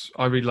things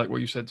I really like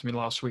what you said to me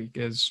last week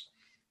is,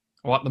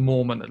 or at the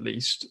moment at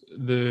least,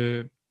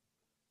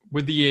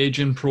 with the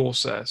aging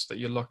process that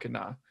you're looking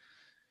at,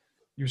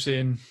 you're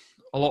saying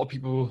a lot of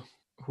people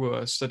who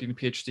are studying a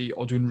PhD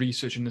or doing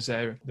research in this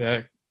area,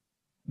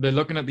 they're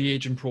looking at the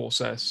aging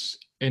process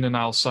in an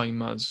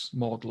Alzheimer's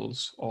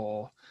models,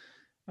 or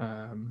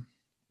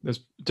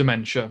there's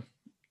dementia,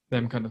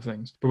 them kind of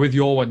things. But with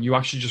your one, you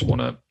actually just want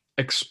to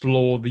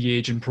explore the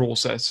aging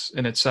process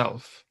in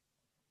itself.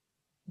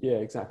 Yeah,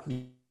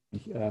 exactly.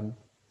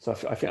 So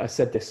I think I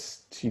said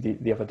this to you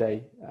the other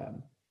day,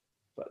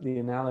 but the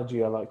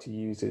analogy I like to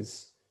use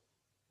is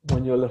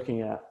when you're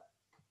looking at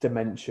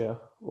dementia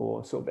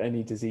or sort of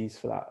any disease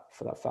for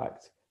that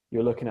fact,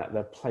 you're looking at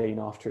the plane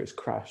after it's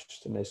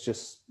crashed, and there's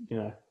just, you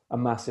know, a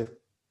massive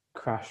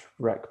crash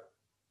wreck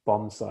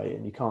bomb site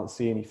and you can't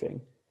see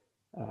anything.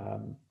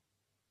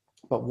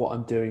 But what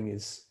I'm doing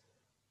is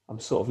I'm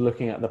sort of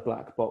looking at the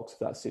black box of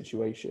that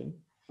situation,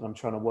 and I'm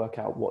trying to work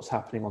out what's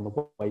happening on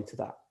the way to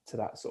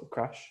that sort of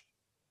crash.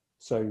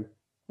 So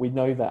we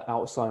know that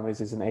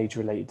Alzheimer's is an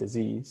age-related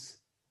disease,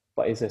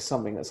 but is there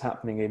something that's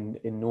happening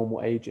in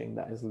normal aging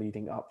that is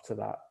leading up to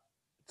that,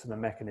 to the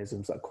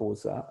mechanisms that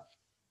cause that?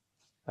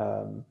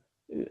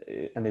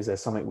 And is there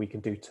something we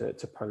can do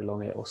to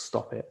prolong it or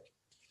stop it?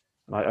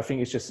 And I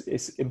think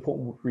it's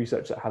important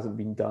research that hasn't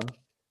been done.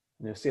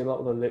 And you'll see a lot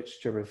of the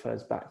literature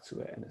refers back to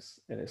it,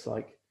 and it's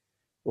like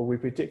well, we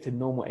predicted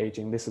normal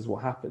aging, this is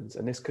what happens,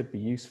 and this could be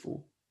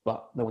useful,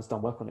 but no one's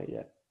done work on it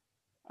yet.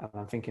 And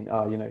I'm thinking,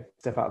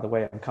 step out of the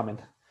way, I'm coming.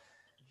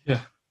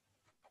 Yeah.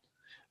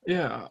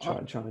 Yeah.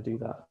 Trying to do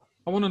that.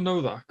 I want to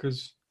know that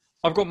because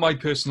I've got my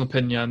personal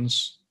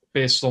opinions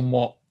based on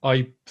what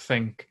I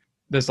think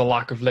there's a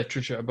lack of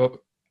literature. But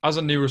as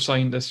a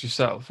neuroscientist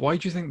yourself, why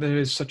do you think there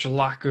is such a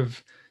lack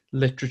of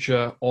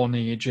literature on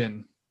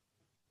aging?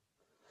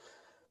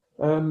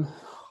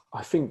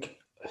 I think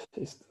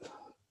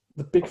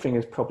the big thing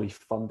is probably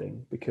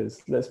funding,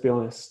 because let's be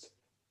honest,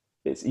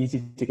 it's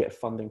easy to get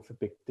funding for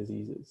big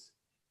diseases,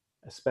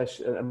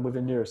 especially, and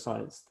within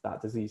neuroscience,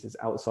 that disease is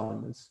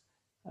Alzheimer's.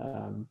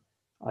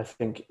 I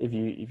think if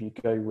you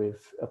go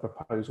with a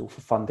proposal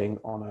for funding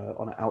on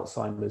an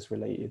Alzheimer's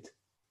related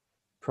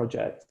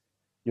project,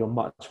 you're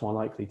much more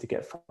likely to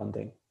get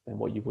funding than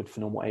what you would for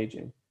normal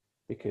aging,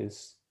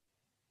 because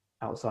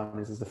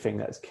Alzheimer's is the thing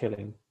that's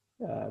killing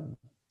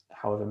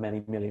however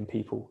many million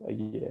people a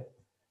year.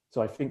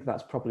 So I think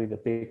that's probably the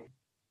big.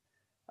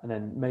 And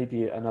then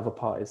maybe another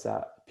part is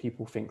that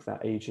people think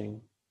that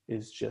aging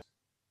is just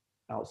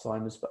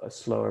Alzheimer's but a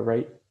slower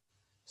rate,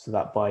 so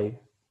that by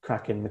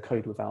cracking the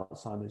code with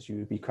Alzheimer's, you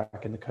would be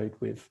cracking the code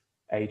with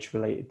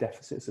age-related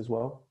deficits as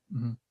well.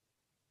 Mm-hmm.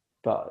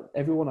 But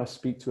everyone I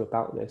speak to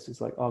about this is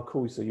like, oh,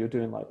 cool, so you're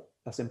doing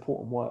that's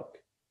important work.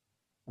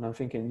 And I'm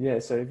thinking, yeah,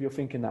 so if you're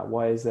thinking that,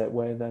 why are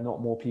there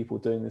not more people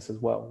doing this as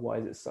well? Why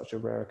is it such a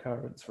rare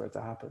occurrence for it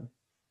to happen?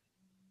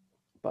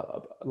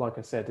 But like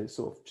I said, it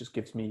sort of just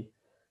gives me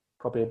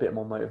probably a bit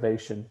more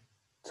motivation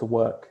to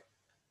work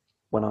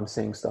when I'm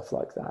seeing stuff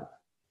like that.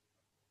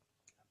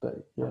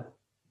 But yeah.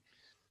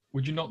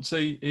 Would you not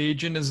say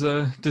aging is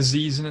a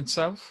disease in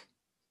itself?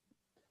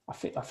 I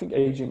think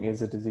aging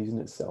is a disease in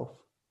itself.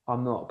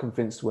 I'm not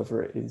convinced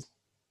whether it is.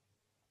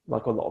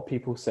 Like a lot of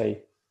people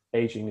say,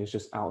 aging is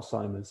just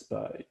Alzheimer's,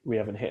 but we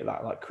haven't hit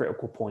that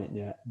critical point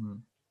yet.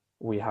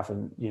 We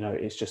haven't,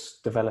 it's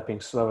just developing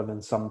slower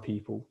than some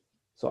people.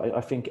 So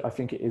I think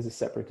it is a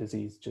separate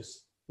disease.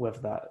 Just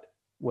whether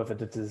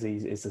the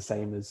disease is the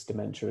same as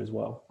dementia as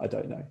well, I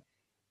don't know.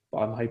 But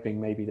I'm hoping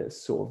maybe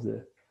that's sort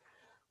of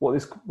what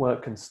this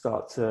work can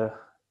start to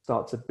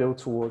build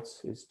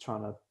towards, is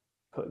trying to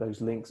put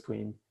those links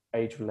between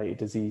age-related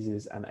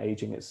diseases and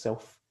aging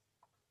itself.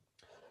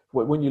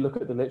 When you look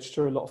at the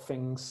literature, a lot of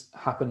things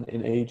happen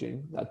in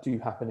aging that do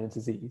happen in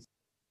disease,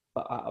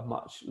 but at a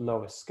much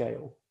lower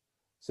scale.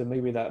 So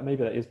maybe that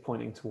is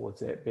pointing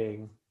towards it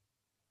being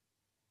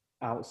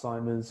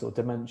Alzheimer's or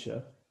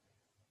dementia,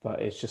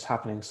 but it's just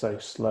happening so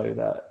slow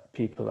that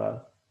people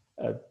are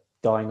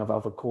dying of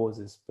other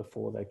causes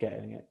before they're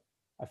getting it.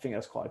 I think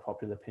that's quite a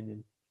popular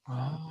opinion.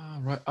 Ah,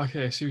 right.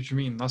 Okay, I see what you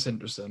mean. That's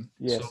interesting.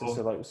 Yeah,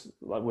 so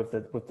like with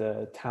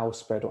the tau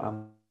spread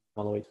or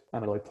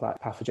amyloid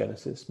plaque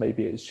pathogenesis,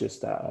 maybe it's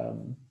just that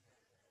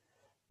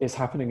it's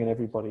happening in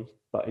everybody,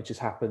 but it just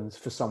happens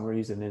for some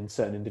reason in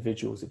certain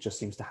individuals. It just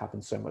seems to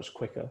happen so much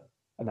quicker,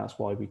 and that's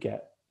why we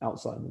get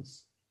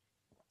Alzheimer's.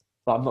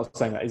 But I'm not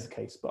saying that is the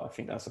case, but I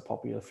think that's a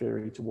popular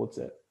theory towards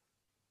it.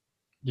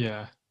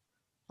 Yeah,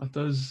 that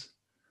does.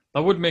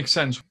 That would make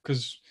sense,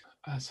 because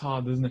that's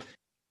hard, isn't it?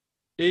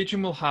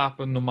 Aging will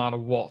happen no matter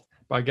what,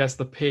 but I guess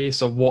the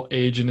pace of what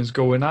aging is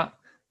going at,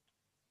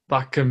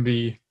 that can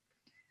be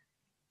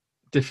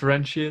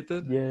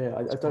differentiated. Yeah,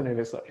 I don't know if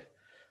it's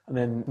and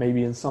then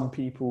maybe in some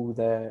people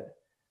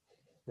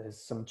there's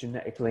some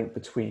genetic link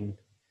between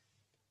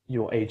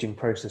your aging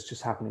process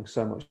just happening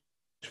so much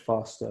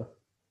faster.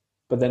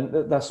 But then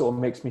that sort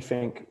of makes me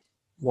think,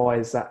 why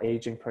is that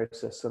aging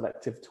process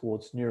selective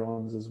towards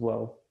neurons as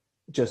well?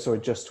 Just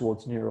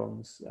towards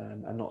neurons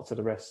and not to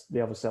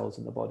the other cells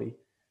in the body.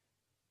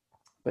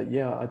 But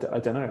yeah, I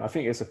don't know. I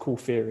think it's a cool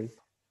theory.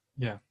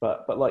 Yeah.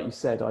 But like you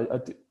said,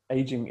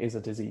 aging is a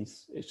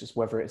disease. It's just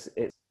whether it's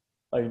its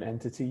own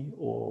entity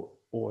or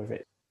if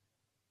it's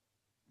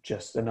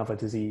just another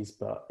disease,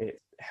 but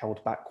it's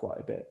held back quite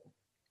a bit.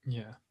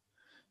 Yeah.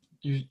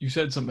 You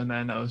said something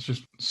then that was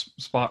just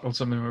sparkled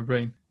something in my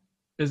brain.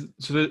 Is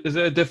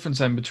there a difference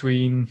then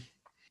between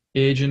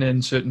aging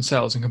in certain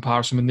cells in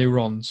comparison with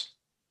neurons?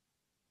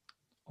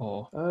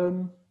 Or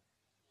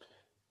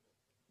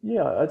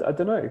yeah, I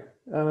don't know.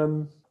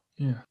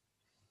 Yeah.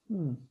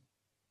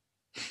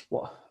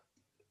 What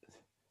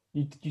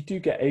you do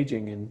get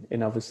aging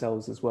in other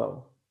cells as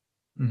well.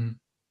 Mm-hmm.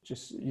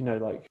 Just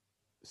like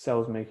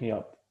cells making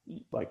up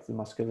like the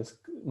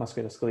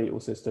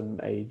musculoskeletal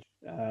system age.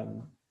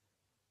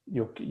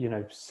 Your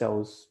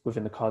cells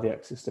within the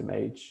cardiac system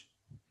age.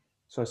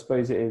 So I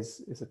suppose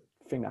it's a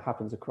thing that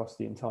happens across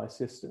the entire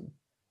system.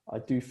 I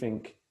do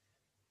think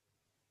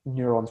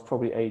neurons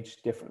probably age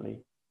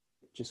differently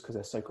just because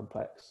they're so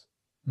complex.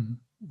 Mm-hmm.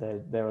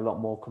 They're a lot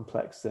more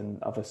complex than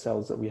other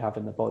cells that we have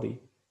in the body.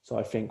 So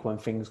I think when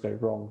things go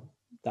wrong,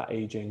 that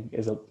aging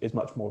is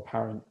much more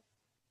apparent,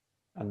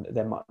 and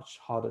they're much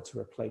harder to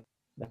replace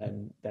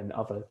than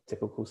other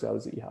typical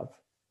cells that you have.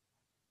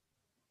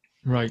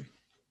 Right.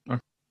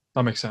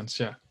 That makes sense.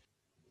 Yeah.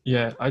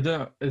 Yeah. I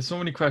don't. There's so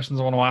many questions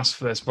I want to ask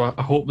for this, but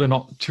I hope they're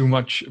not too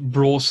much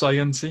bro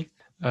sciencey.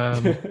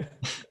 Um,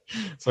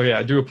 so yeah,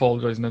 I do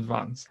apologize in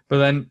advance. But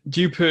then,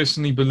 do you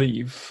personally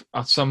believe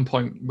at some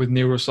point with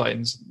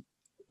neuroscience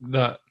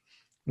that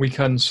we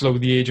can slow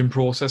the aging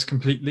process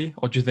completely,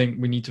 or do you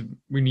think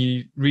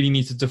we really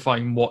need to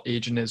define what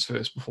aging is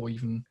first before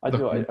even I do.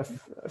 looking?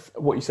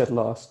 What you said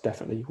last,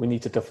 definitely. We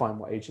need to define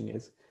what aging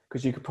is,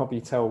 because you could probably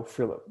tell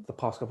through the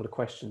past couple of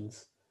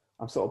questions,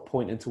 I'm sort of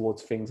pointing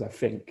towards things I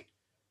think,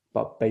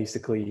 but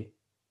basically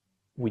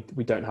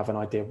we don't have an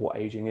idea of what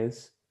aging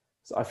is.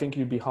 So I think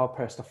you'd be hard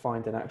pressed to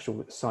find an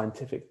actual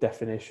scientific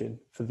definition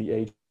for the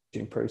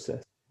aging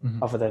process,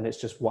 Mm-hmm. other than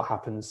it's just what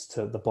happens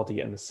to the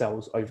body and the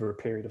cells over a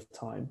period of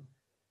time.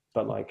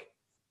 But like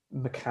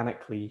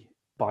mechanically,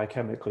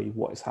 biochemically,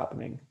 what is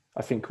happening?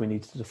 I think we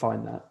need to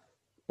define that.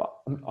 But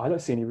I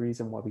don't see any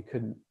reason why we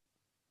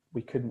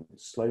couldn't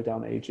slow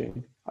down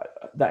aging.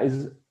 That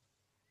is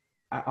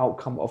an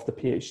outcome of the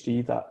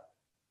PhD that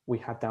we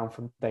had down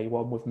from day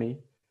one with me,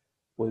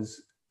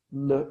 was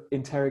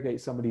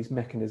interrogate some of these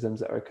mechanisms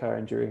that are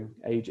occurring during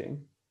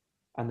aging,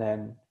 and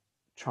then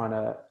trying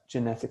to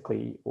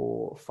genetically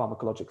or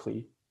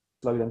pharmacologically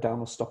slow them down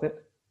or stop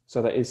it.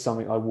 So that is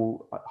something I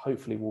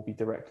hopefully will be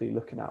directly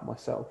looking at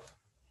myself.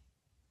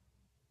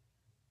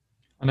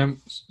 And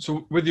then,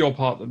 so with your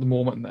part at the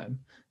moment, then,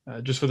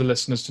 just for the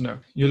listeners to know,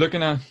 you're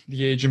looking at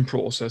the aging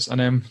process, and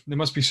then there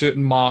must be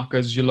certain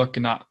markers you're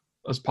looking at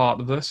as part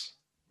of this.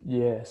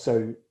 Yeah,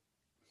 so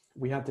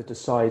we had to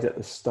decide at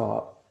the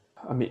start.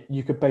 I mean,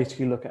 you could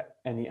basically look at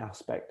any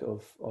aspect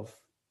of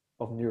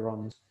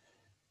neurons,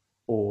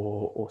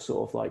 or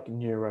sort of like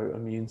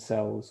neuroimmune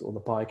cells, or the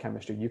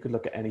biochemistry. You could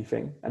look at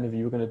anything, and if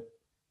you're going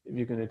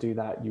to do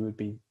that,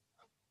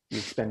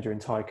 you'd spend your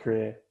entire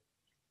career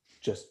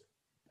just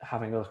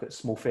having a look at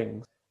small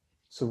things.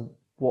 So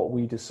what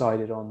we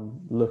decided on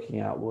looking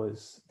at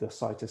was the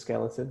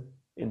cytoskeleton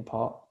in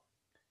part.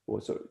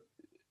 So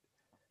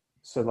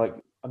like,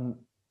 I'm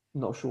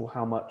not sure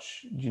how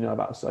much you know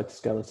about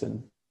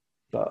cytoskeleton,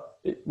 but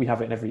we have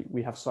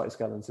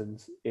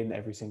cytoskeletons in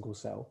every single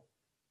cell,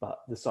 but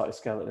the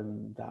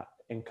cytoskeleton that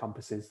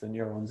encompasses the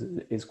neurons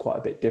is quite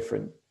a bit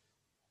different,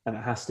 and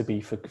it has to be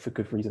for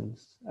good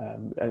reasons.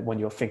 When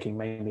you're thinking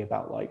mainly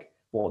about like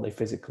what they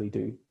physically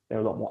do, they're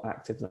a lot more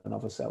active than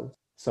other cells.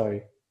 So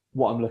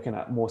what I'm looking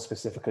at more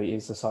specifically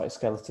is the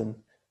cytoskeleton,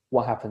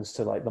 what happens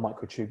to like the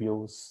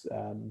microtubules,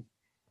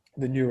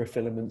 the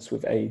neurofilaments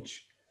with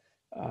age,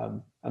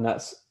 and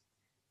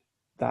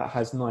that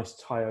has nice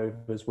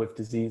tie-overs with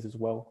disease as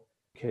well,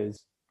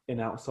 because in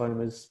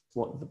Alzheimer's,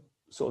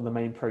 sort of the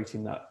main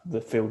protein that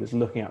the field is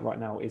looking at right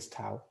now is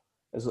tau,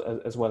 as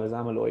well as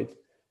amyloid.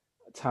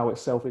 Tau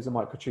itself is a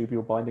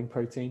microtubule binding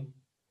protein,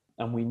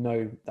 and we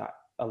know that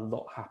a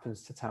lot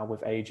happens to tau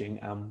with aging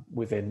and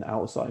within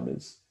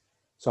Alzheimer's.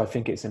 So I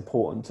think it's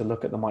important to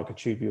look at the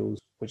microtubules,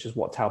 which is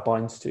what tau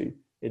binds to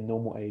in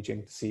normal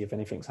aging, to see if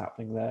anything's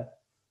happening there.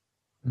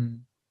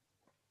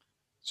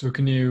 So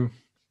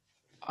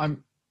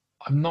I'm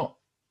not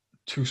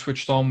too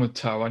switched on with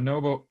tau. I know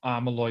about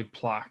amyloid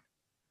plaque,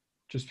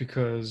 just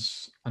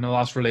because I know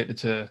that's related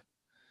to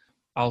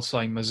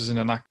Alzheimer's, isn't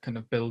it? And that kind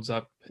of builds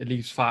up, it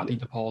leaves fatty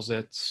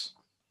deposits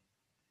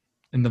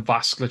in the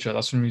vasculature.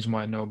 That's the reason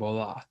why I know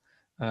about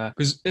that.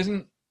 Because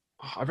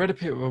I read a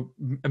paper about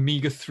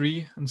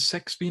omega-3 and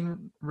 6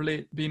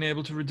 being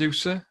able to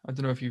reduce it. I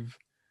don't know if you've...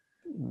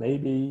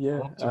 Maybe,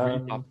 yeah.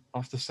 I'll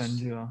have to send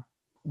you that.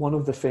 One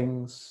of the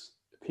things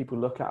people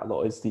look at a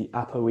lot is the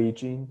ApoE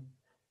gene.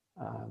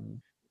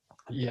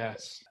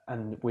 Yes.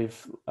 And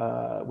with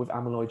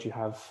amyloid, you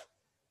have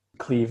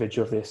cleavage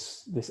of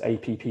this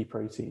APP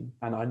protein,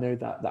 and I know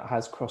that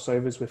has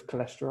crossovers with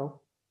cholesterol,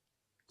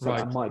 so right.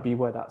 That might be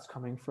where that's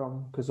coming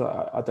from, because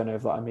I don't know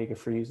if like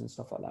omega-3s and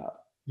stuff like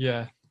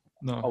that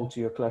alter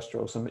your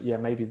cholesterol. So yeah,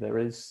 maybe there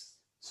is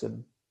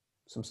some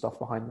stuff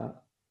behind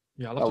that.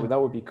 Yeah,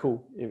 that would be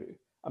cool.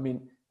 I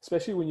mean,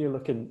 especially when you're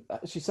looking,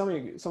 actually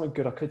something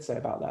good I could say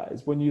about that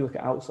is when you look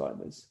at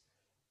Alzheimer's,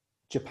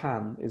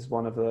 Japan is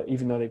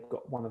even though they've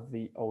got one of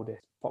the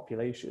oldest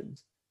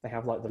populations, they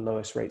have like the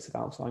lowest rates of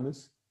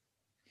Alzheimer's.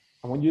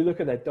 And when you look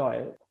at their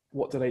diet,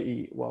 what do they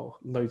eat? Well,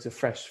 loads of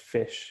fresh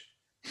fish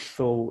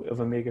full of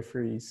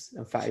omega-3s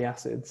and fatty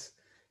acids,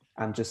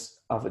 and just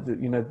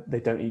they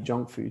don't eat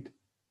junk food.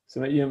 So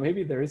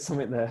maybe there is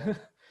something there.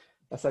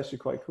 That's actually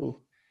quite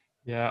cool.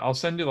 Yeah, I'll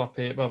send you that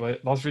paper,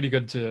 but that's really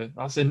good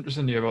that's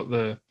interesting to hear about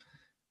the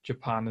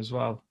Japan as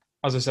well.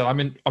 As I said,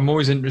 I'm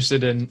always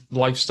interested in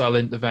lifestyle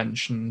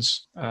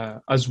interventions,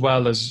 as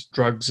well as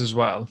drugs as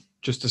well,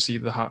 just to see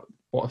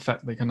what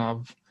effect they can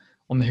have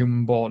on the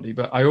human body.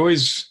 But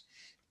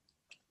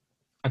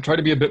I try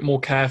to be a bit more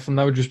careful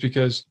now, just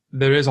because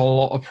there is a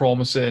lot of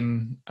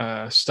promising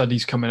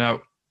studies coming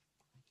out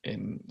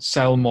in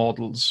cell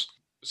models,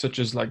 such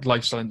as like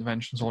lifestyle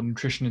interventions or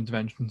nutrition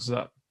interventions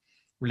that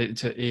related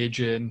to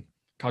aging,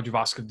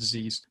 cardiovascular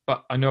disease.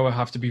 But I know I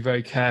have to be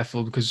very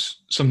careful,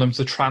 because sometimes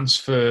the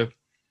transfer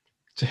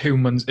to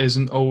humans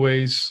isn't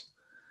always...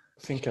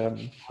 I think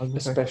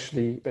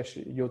especially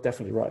you're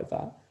definitely right with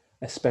that,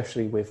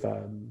 especially with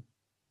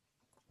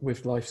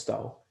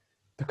lifestyle,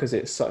 because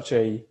it's such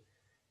a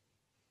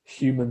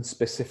human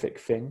specific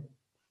thing.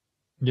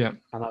 Yeah.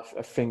 And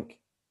I think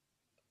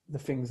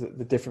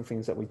the different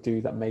things that we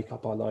do that make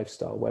up our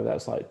lifestyle, whether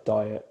that's like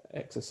diet,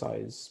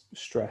 exercise,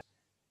 stress,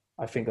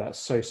 I think that's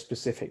so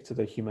specific to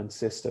the human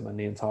system and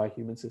the entire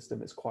human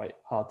system. It's quite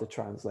hard to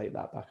translate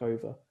that back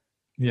over.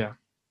 Yeah.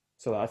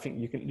 So I think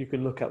you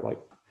can look at like,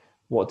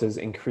 what does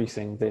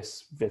increasing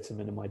this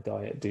vitamin in my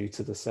diet do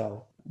to the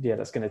cell? Yeah,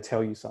 that's going to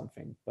tell you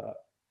something, but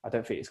I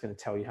don't think it's going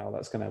to tell you how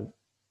that's going to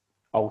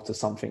alter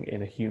something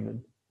in a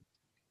human.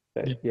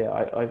 But yeah,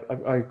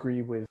 I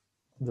agree with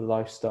the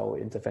lifestyle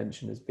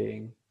intervention as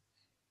being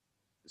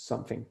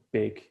something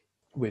big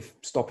with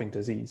stopping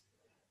disease.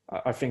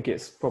 I think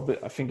it's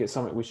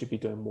something we should be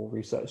doing more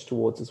research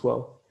towards as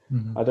well.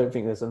 Mm-hmm. I don't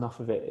think there's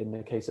enough of it in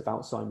the case of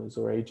Alzheimer's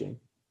or aging.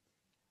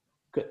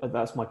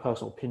 That's my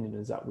personal opinion,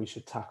 is that we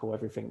should tackle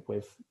everything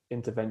with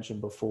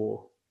intervention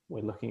before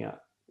we're looking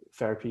at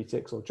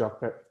therapeutics or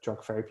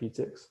drug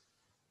therapeutics.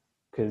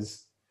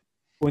 Because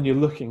when you're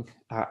looking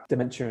at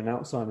dementia and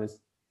Alzheimer's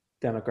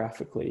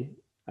demographically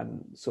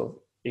and sort of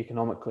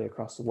economically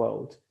across the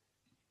world,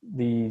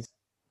 these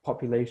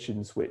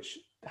populations which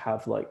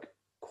have like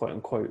quote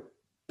unquote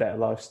better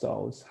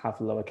lifestyles have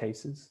lower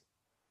cases.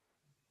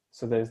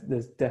 So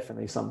there's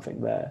definitely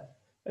something there.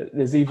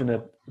 There's even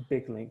a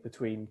big link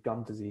between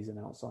gum disease and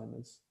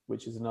Alzheimer's,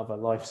 which is another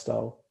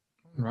lifestyle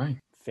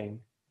thing.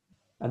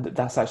 And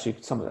that's actually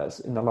something that's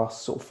in the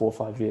last sort of 4 or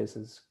 5 years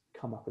has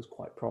come up as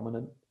quite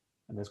prominent.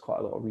 And there's quite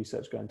a lot of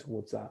research going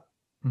towards that.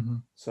 Mm-hmm.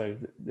 So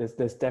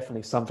there's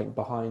definitely something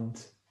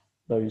behind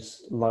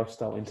those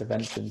lifestyle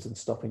interventions and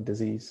stopping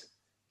disease.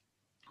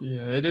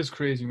 Yeah, it is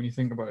crazy when you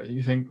think about it.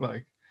 You think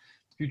like,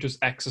 if you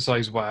just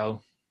exercise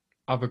well,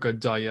 have a good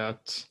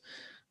diet,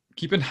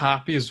 keeping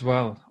happy as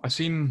well. I've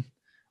seen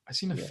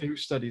a few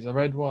studies. I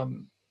read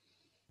one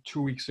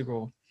 2 weeks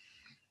ago,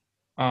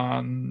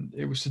 and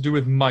it was to do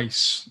with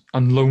mice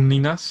and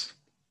loneliness.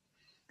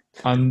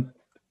 And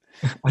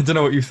I don't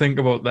know what you think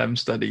about them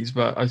studies,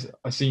 but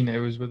I seen it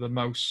was with a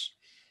mouse,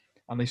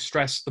 and they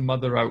stressed the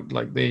mother out.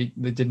 Like they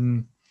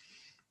didn't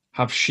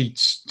have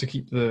sheets to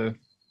keep the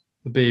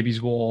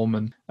babies warm,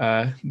 and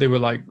they were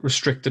like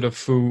restricted of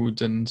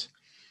food, and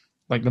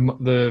like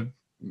the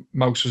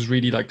mouse was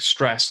really like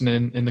stressed,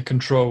 and in the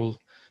control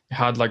it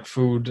had like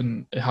food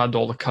and it had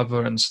all the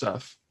cover and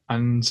stuff.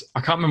 And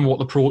I can't remember what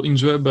the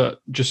proteins were,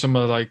 but just some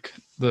of like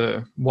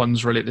the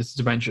ones related to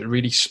dementia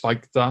really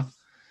spiked that.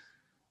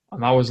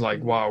 And I was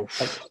like, wow.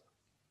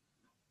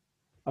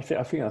 I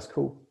think that's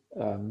cool.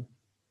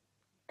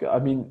 I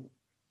mean,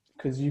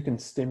 because you can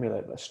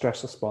stimulate the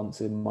stress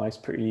response in mice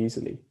pretty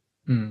easily.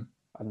 Mm.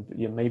 And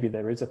maybe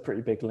there is a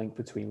pretty big link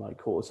between like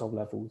cortisol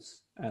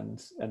levels and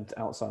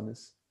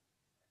Alzheimer's.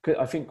 Because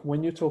I think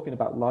when you're talking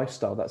about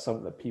lifestyle, that's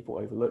something that people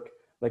overlook.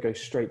 They go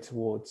straight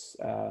towards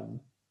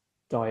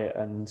diet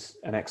and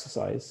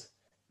exercise,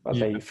 but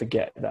they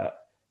forget that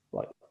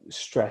like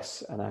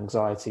stress and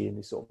anxiety and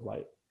these sort of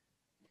like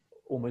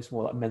almost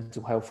more like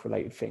mental health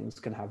related things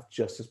can have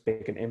just as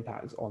big an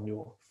impact on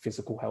your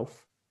physical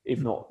health, if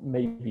not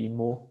maybe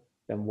more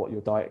than what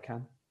your diet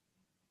can.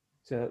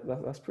 So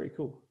that's pretty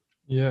cool.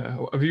 Yeah.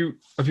 Have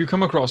you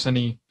come across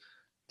any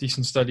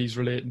decent studies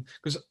related?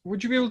 Because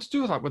would you be able to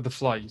do that with the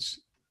flies?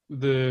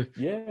 The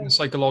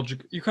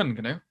psychological, you can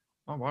you know?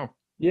 Oh wow.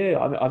 Yeah,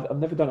 I've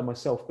never done it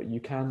myself, but you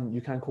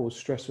can cause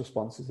stress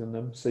responses in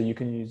them. So you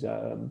can use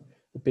the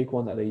big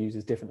one that they use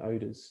is different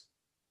odors.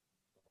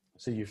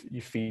 So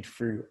you feed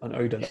through an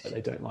odor that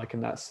they don't like,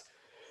 and that's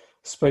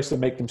supposed to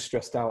make them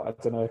stressed out. I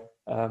don't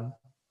know.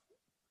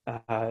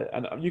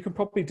 And you can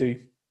probably do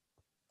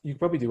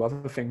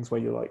other things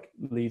where you're like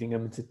leading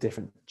them into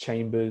different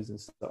chambers and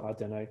stuff. I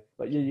don't know,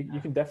 but yeah,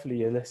 you can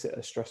definitely elicit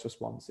a stress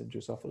response in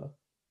Drosophila.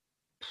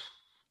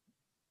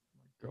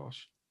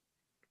 Gosh.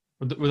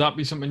 Would that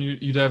be something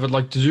you'd ever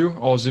like to do?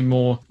 Or is it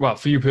more, well,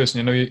 for you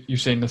personally, I know you're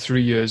saying the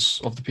 3 years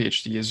of the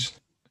PhD is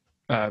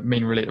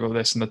mainly related with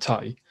this and the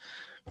tie,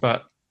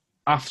 but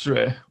after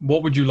it,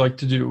 what would you like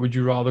to do? Would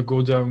you rather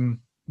go down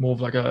more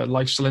of like a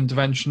lifestyle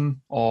intervention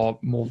or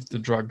more of the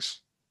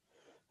drugs?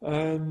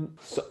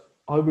 So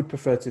I would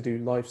prefer to do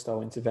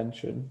lifestyle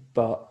intervention,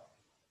 but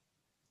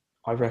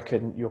I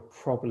reckon you're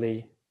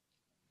probably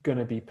going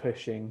to be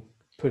pushing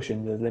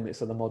the limits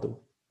of the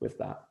model with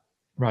that.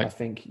 Right. I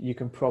think you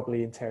can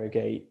probably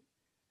interrogate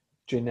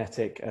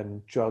genetic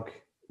and drug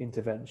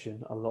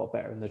intervention a lot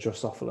better in the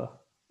Drosophila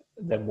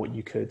than what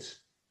you could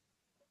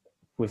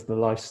with the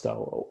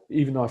lifestyle.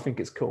 Even though I think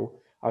it's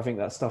cool, I think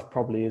that stuff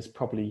probably is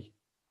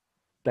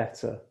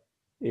better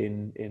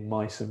in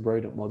mice and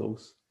rodent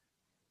models.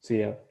 So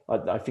yeah,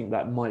 I think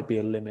that might be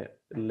a limit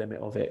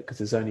of it, because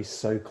there's only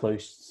so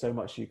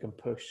much you can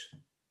push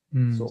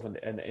sort of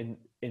an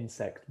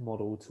insect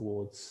model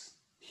towards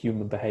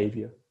human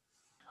behavior.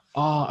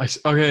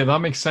 Okay,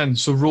 that makes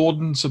sense. So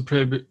rodents are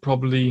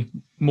probably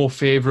more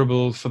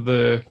favorable for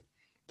the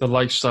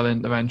lifestyle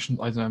intervention.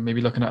 I don't know,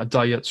 maybe looking at a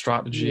diet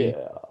strategy.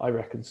 Yeah, I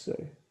reckon so.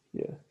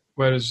 Yeah.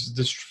 Whereas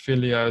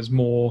Drosophila is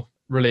more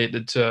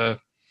related to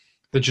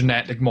the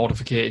genetic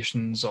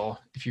modifications, or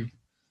if you.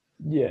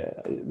 Yeah,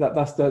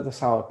 that's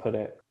how I put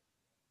it.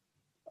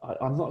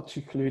 I'm not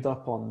too clued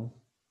up on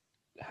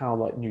how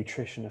like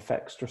nutrition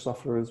affects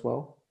Drosophila as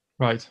well,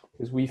 Right.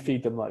 because we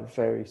feed them like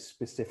very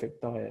specific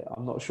diet.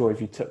 I'm not sure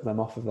if you took them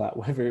off of that,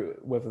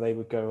 whether they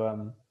would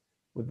go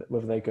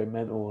whether they go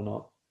mental or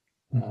not.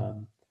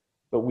 Mm-hmm.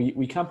 But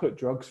we can put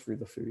drugs through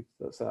the food,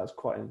 so that's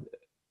quite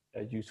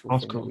a useful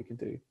That's thing that cool. we can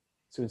do.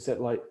 So instead,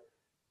 like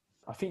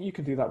I think you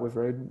can do that with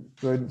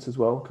rodents as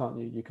well, can't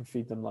you? You can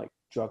feed them like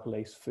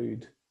drug-laced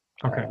food,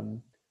 Okay.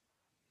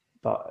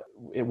 but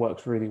it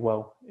works really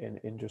well in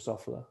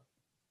Drosophila.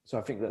 So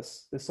I think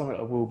that's something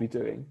I will be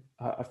doing.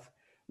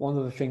 One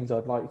of the things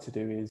I'd like to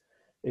do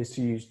is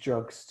to use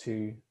drugs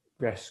to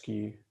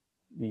rescue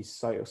these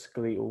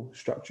cytoskeletal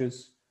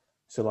structures.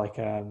 So like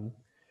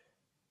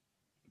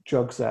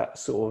drugs that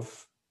sort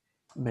of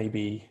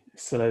maybe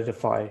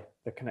solidify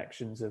the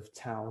connections of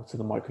tau to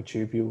the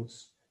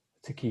microtubules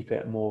to keep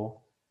it more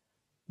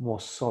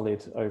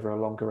solid over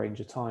a longer range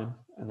of time,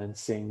 and then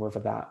seeing whether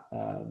that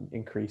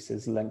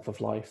increases length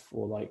of life,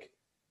 or like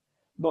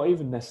not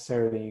even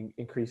necessarily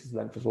increases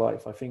length of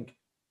life. I think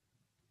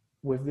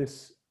with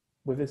this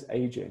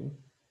aging,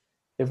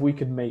 if we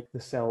could make the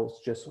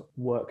cells just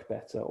work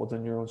better, or the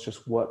neurons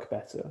just work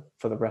better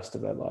for the rest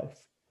of their life,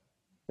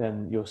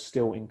 then you're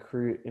still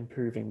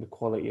improving the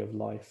quality of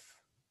life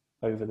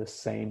over the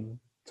same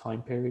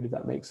time period, if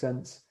that makes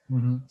sense.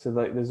 Mm-hmm. So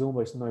like there's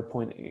almost no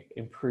point in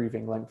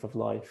improving length of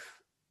life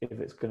if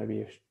it's going to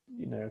be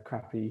a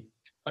crappy.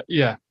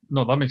 Yeah,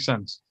 no, that makes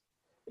sense.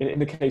 In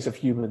the case of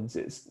humans,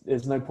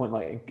 there's no point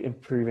like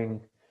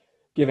improving,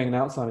 giving an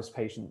Alzheimer's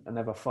patient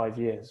another 5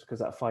 years, because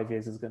that 5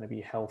 years is going to be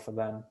hell for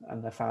them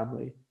and their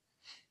family.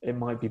 It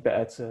might be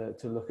better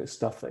to look at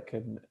stuff that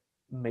can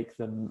make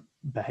them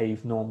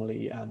behave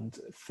normally and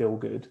feel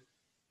good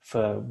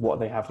for what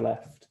they have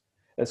left.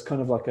 It's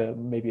kind of like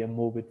maybe a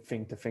morbid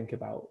thing to think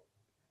about,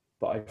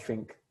 but I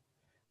think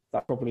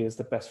that probably is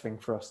the best thing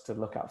for us to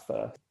look at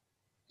first,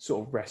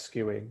 sort of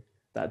rescuing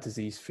that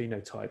disease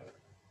phenotype,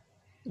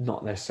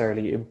 not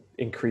necessarily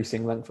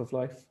increasing length of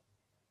life.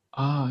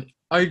 I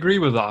agree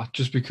with that,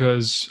 just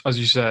because, as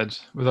you said,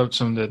 without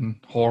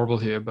sounding horrible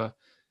here, but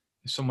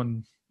if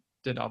someone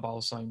did have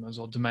Alzheimer's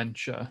or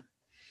dementia,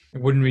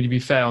 it wouldn't really be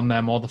fair on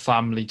them or the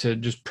family to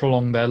just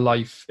prolong their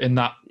life in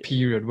that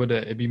period, would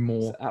it? It'd be It's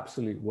more. the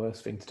absolute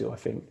worst thing to do, I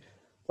think.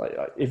 Like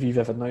if you've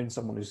ever known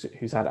someone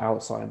who's had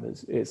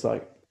Alzheimer's, it's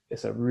like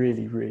it's a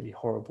really, really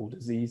horrible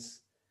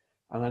disease.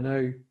 And I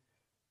know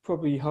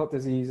probably heart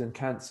disease and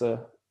cancer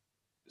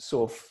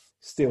sort of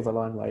steal the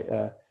limelight.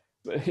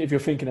 But if you're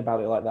thinking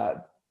about it like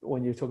that,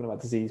 when you're talking about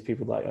disease,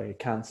 people are like, oh,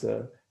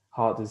 cancer,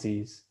 heart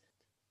disease,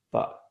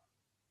 but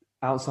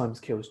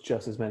Alzheimer's kills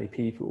just as many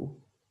people,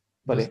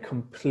 but Does it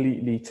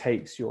completely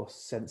takes your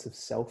sense of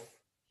self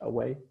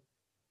away.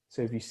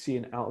 So if you see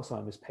an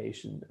Alzheimer's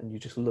patient and you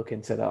just look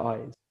into their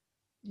eyes,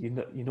 you're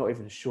not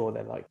even sure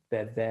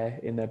they're there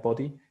in their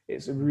body.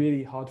 It's a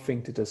really hard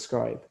thing to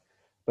describe,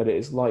 but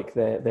it's like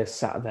they're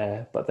sat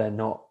there, but they're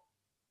not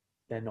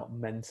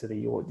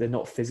mentally, or they're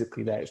not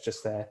physically there. It's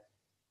just there.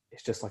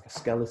 It's just like a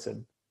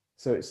skeleton.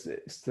 So it's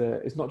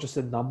not just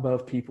the number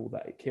of people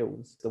that it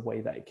kills, the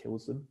way that it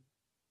kills them,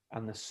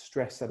 and the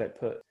stress that it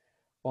puts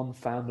on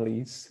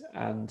families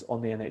and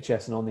on the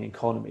NHS and on the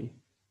economy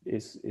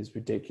is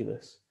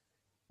ridiculous.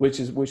 Which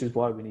is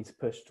why we need to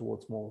push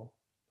towards more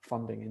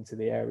funding into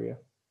the area,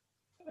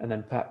 and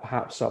then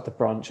perhaps start to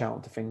branch out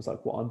into things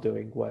like what I'm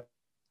doing, where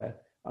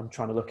I'm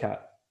trying to look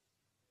at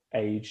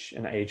age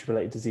and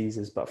age-related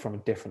diseases, but from a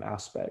different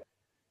aspect,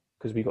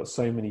 because we've got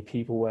so many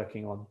people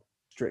working on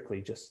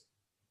strictly just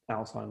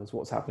Alzheimer's,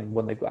 what's happening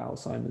when they've got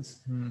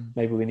Alzheimer's.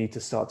 Maybe we need to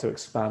start to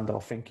expand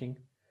our thinking,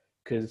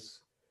 because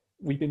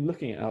we've been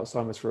looking at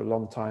Alzheimer's for a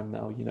long time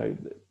now.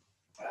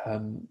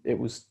 It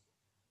was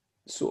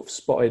sort of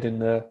spotted in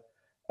the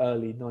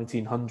early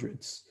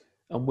 1900s,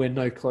 and we're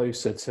no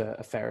closer to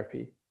a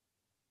therapy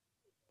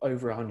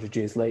over 100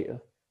 years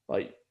later.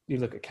 Like you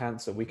look at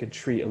cancer, we can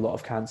treat a lot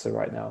of cancer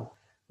right now.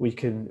 We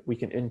can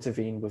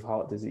intervene with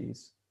heart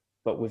disease,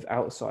 but with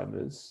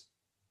Alzheimer's,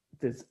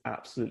 there's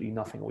absolutely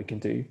nothing we can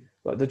do.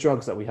 Like the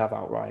drugs that we have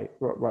out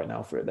right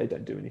now for it, they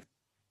don't do anything.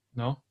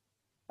 no.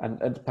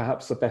 And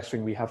perhaps the best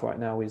thing we have right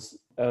now is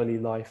early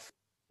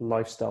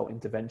lifestyle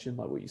intervention,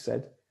 like what you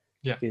said.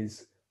 Yeah.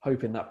 Is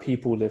hoping that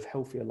people live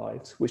healthier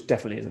lives, which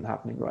definitely isn't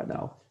happening right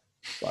now.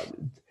 But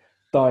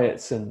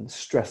diets and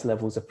stress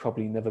levels have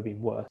probably never been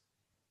worse.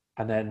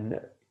 And then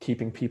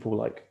keeping people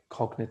like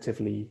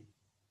cognitively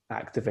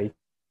activated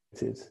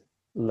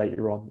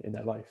later on in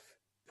their life,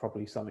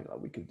 probably something that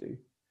we could do.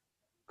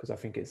 Because I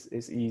think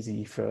it's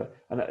easy for,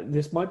 and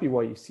this might be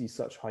why you see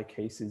such high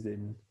cases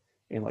in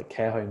like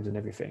care homes and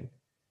everything,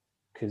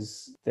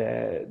 because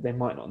they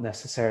might not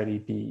necessarily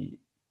be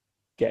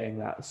getting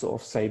that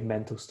sort of same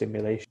mental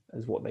stimulation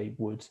as what they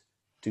would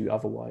do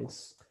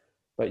otherwise.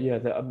 But yeah,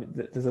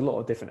 there's a lot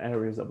of different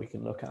areas that we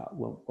can look at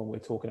when we're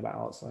talking about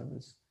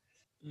Alzheimer's.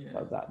 Yeah.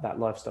 Like that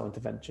lifestyle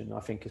intervention,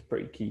 I think, is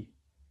pretty key.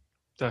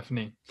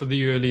 Definitely. For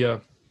the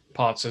earlier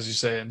parts, as you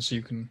say, and so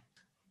you can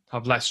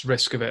have less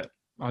risk of it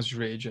as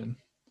you're aging.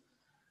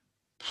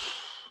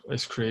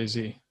 It's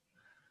crazy.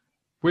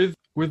 With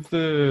with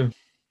the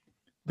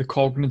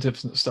cognitive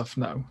stuff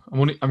now,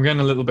 I'm getting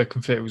a little bit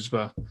confused,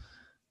 but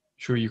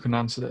sure you can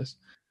answer this.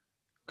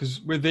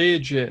 Because with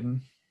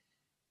aging,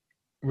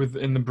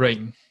 within the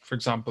brain, for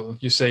example,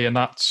 you're saying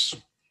that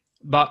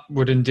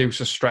would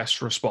induce a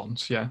stress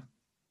response, yeah?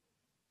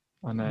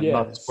 And then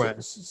Yeah, that's so, where,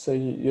 so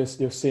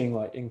you're seeing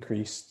like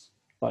increased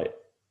like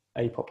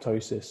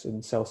apoptosis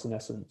and cell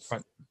senescence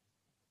right,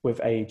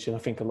 with age, and I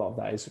think a lot of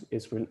that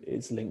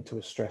is linked to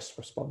a stress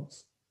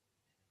response.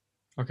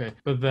 okay.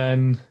 But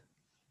then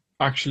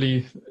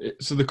actually,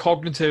 so the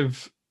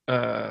cognitive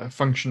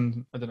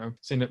function, I don't know,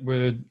 saying that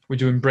we're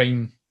doing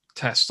brain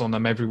tests on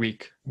them every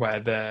week where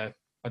they're,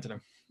 I don't know,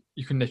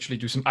 you can literally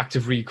do some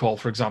active recall,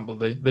 for example.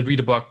 They read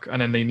a book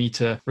and then they need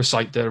to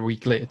recite it a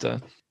week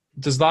later.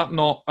 Does that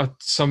not, at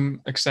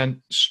some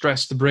extent,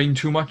 stress the brain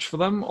too much for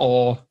them,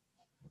 or?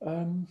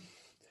 Um,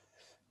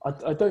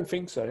 I don't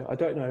think so. I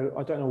don't know.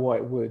 I don't know why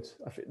it would.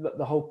 I think that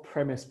the whole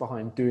premise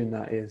behind doing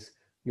that is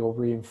you're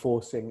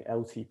reinforcing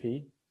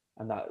LTP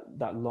and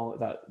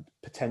that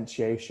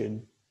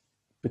potentiation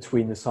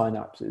between the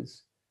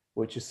synapses,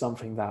 which is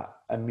something that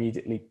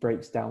immediately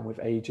breaks down with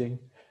aging.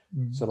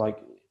 So, like,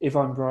 if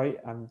I'm right,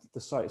 and the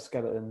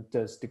cytoskeleton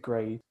does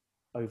degrade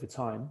over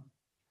time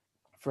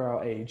for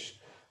our age,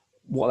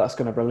 what that's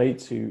going to relate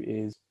to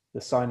is the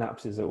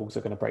synapses are also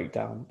going to break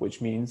down,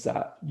 which means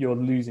that you're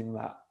losing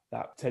that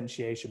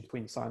potentiation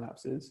between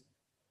synapses.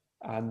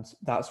 And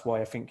that's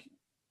why I think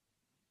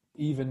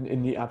even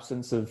in the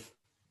absence of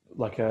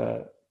like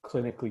a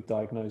clinically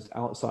diagnosed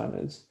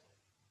Alzheimer's,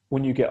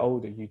 when you get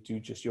older,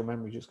 your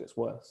memory just gets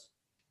worse.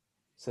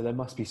 So there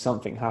must be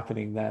something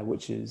happening there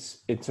which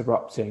is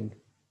interrupting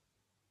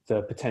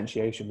the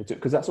potentiation,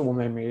 because that's all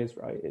memory is,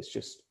 right? It's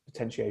just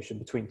potentiation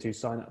between two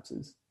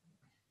synapses.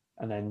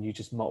 And then you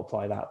just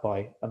multiply that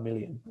by a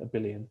million, a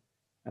billion,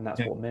 and that's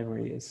Yeah. what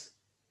memory is.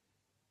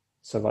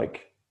 So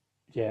like,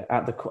 yeah,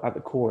 at the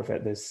core of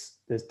it, there's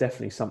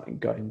definitely something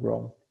going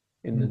wrong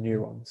in the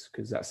neurons,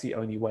 because that's the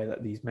only way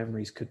that these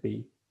memories could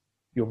be,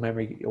 your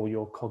memory or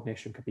your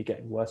cognition could be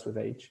getting worse with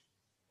age.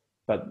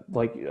 But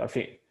like, I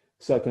think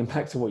circling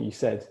back to what you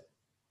said,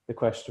 the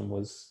question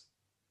was,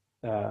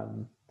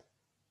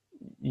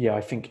 yeah,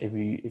 I think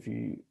if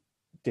you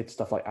did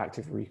stuff like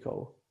active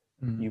recall,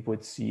 you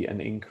would see an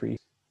increase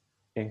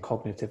in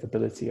cognitive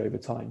ability over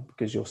time,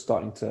 because you're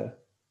starting to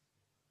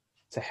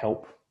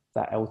help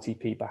that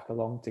LTP back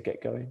along to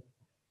get going.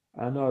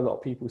 And I know a lot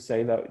of people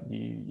say that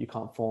you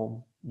can't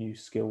form new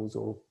skills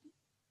or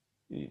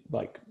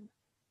like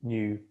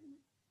new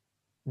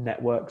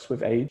networks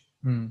with age.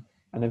 And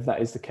if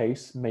that is the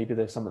case, maybe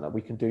there's something that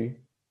we can do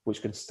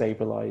which can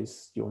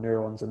stabilize your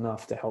neurons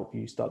enough to help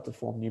you start to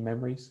form new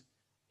memories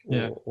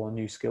or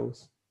new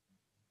skills.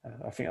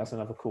 I think that's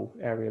another cool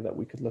area that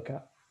we could look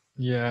at.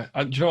 Yeah,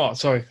 do you know what?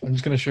 Sorry, I'm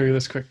just going to show you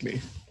this quickly,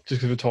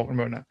 just because we're talking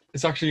about it.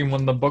 It's actually in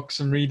one of the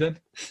books I'm reading.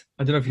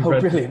 I don't know if you've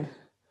read. Brilliant!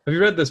 Have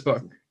you read this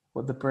book?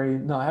 What the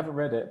brain? No, I haven't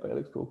read it, but it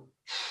looks cool.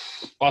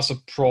 That's a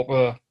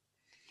proper,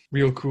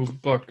 real cool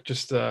book.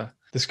 Just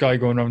this guy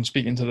going around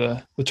speaking to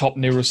the top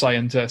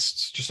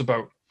neuroscientists just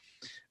about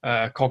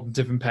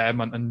cognitive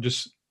impairment and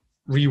just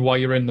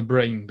rewiring the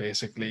brain,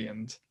 basically.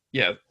 And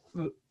yeah,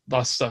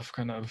 that stuff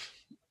kind of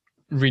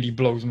really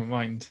blows my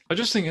mind. I'm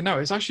just thinking now,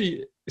 it's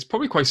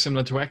probably quite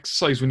similar to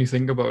exercise when you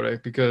think about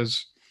it,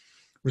 because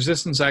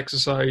resistance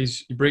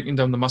exercise, you're breaking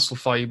down the muscle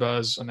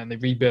fibers and then they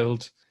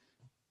rebuild.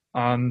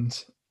 And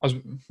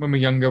when we're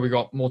younger, we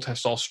got more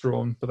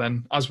testosterone, but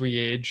then as we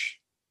age,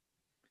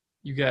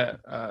 you get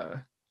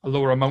a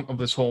lower amount of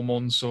this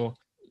hormone, so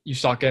you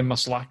start getting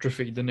muscle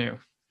atrophy, don't you?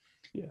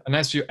 Yeah.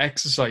 Unless you're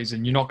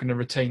exercising, you're not going to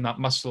retain that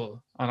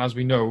muscle. And as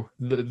we know,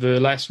 the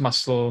less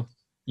muscle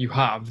you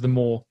have, the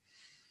more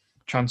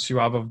chance you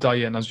have of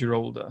dying as you're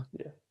older.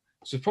 Yeah.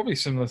 So it's probably a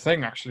similar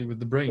thing actually with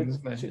the brain,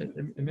 isn't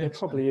it? There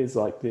probably is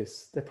like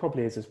this. There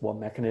probably is this one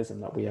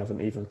mechanism that we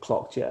haven't even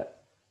clocked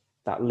yet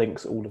that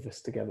links all of this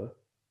together.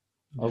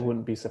 Yeah. I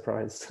wouldn't be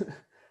surprised.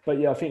 But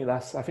yeah, I think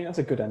that's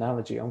a good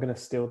analogy. I'm going to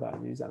steal that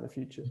and use that in the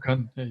future. You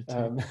can,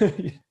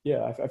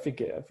 yeah, I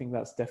think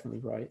that's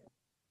definitely right.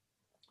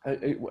 I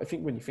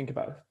think when you think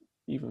about it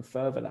even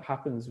further, that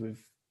happens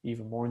with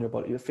even more in your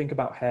body. You think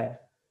about hair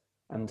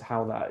and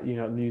how that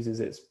loses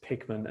its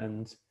pigment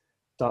and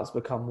starts to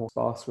become more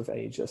sparse with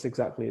age. That's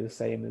exactly the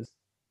same as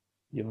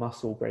your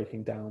muscle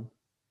breaking down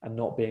and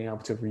not being able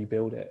to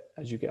rebuild it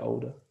as you get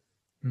older.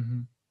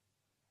 Mm-hmm.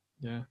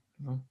 Yeah.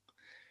 No.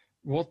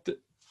 What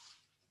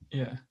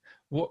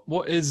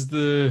is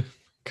the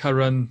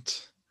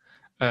current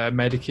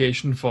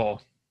medication for?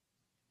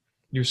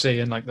 You were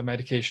saying like the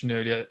medication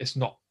earlier, it's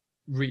not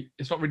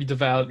really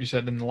developed. You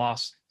said in the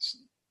last.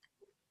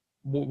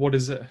 What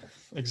is it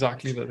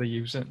exactly that they're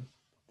using?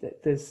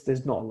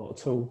 There's not a lot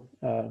at all.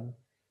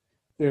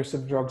 There are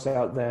some drugs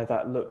out there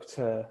that look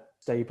to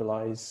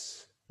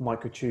stabilize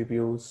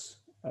microtubules,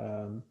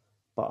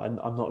 but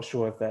I'm not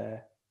sure if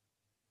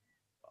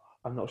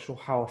I'm not sure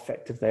how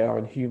effective they are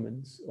in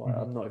humans.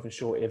 I'm not even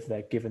sure if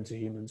they're given to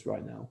humans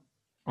right now.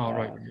 Oh,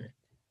 right. Okay.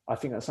 I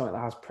think that's something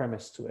that has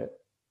premise to it,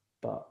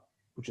 but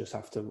we'll just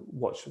have to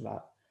watch for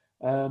that.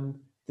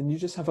 then you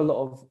just have a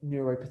lot of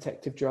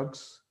neuroprotective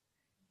drugs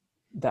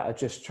that are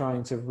just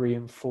trying to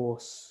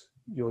reinforce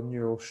your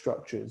neural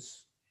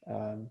structures,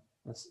 and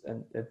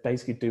it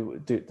basically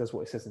does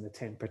what it says in the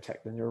tin,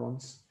 protect the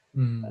neurons.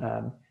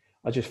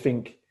 I just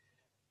think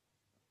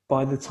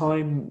by the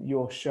time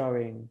you're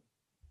showing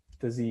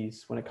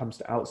disease when it comes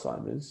to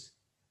Alzheimer's,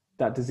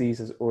 that disease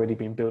has already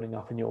been building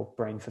up in your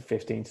brain for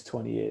 15 to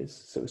 20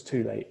 years, so it's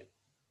too late.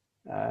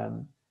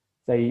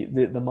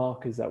 The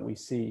markers that we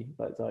see,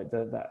 like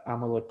the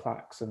amyloid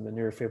plaques and the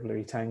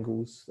neurofibrillary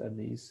tangles and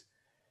these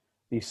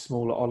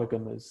smaller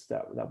oligomers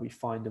that we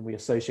find and we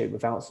associate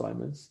with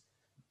Alzheimer's,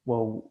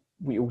 well,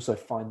 we also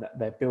find that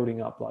they're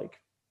building up like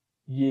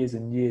years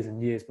and years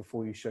and years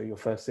before you show your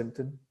first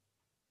symptom.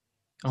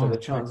 So the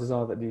chances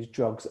are that these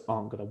drugs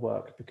aren't going to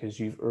work because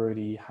you've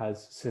already had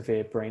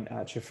severe brain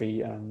atrophy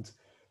and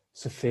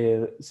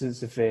severe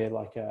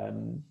like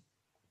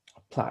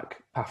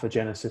plaque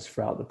pathogenesis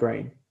throughout the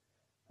brain.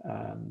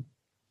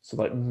 So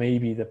like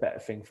maybe the better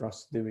thing for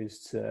us to do is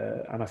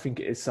to, and I think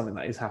it is something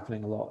that is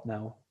happening a lot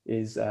now,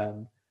 is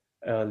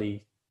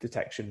early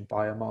detection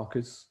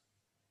biomarkers.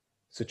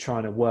 So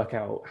trying to work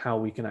out how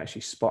we can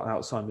actually spot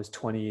Alzheimer's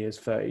 20 years,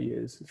 30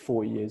 years,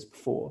 40 years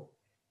before.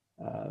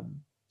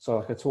 So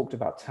like I talked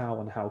about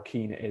tau and how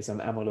keen it is, and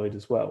amyloid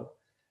as well.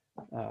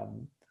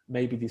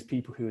 Maybe these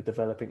people who are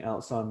developing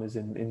Alzheimer's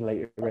in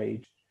later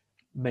age,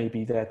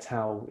 maybe their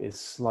tau is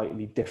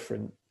slightly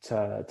different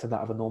to that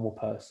of a normal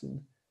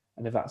person.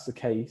 And if that's the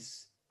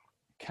case,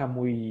 can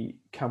we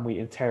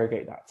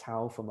interrogate that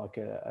tau from like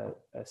a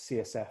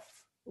CSF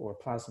or a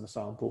plasma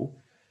sample?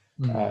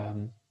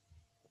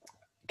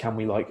 Can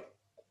we like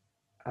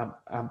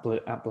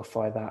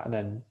amplify that and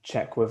then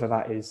check whether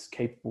that is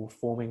capable of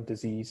forming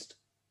diseased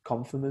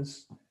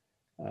conformers?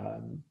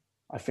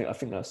 I think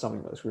that's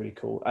something that's really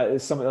cool.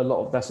 It's something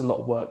that's a lot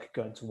of work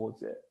going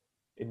towards it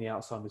in the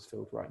Alzheimer's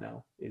field right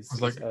now. Is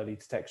early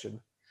detection.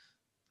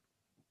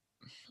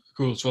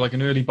 Cool. So like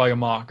an early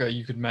biomarker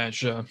you could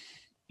measure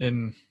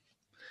in.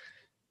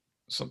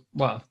 So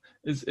well,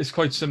 it's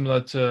quite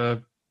similar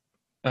to,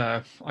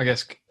 I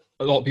guess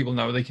a lot of people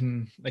know they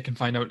can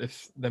find out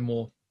if they're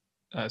more,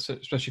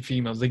 especially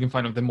females, they can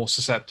find out they're more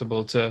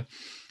susceptible to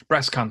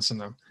breast cancer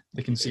now.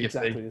 They can see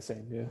exactly if they the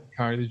same, yeah,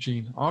 carry the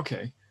gene.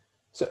 Okay.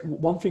 So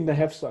one thing they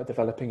have started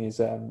developing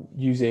is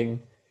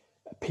using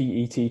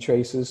PET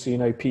tracers.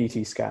 So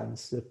PET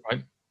scans, the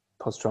right.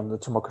 positron, the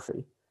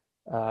tomography.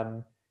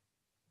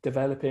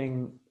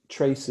 Developing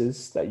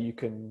tracers that you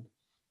can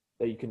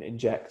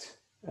inject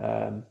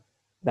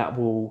that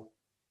will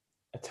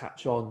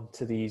attach on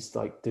to these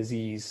like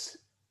disease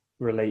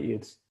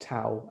related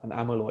tau and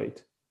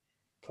amyloid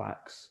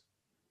plaques,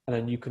 and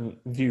then you can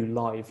view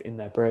live in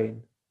their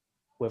brain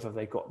whether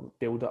they got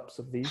buildups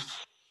of these.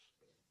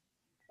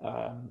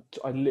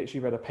 I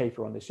literally read a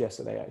paper on this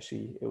yesterday.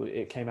 Actually,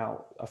 it came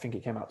out. I think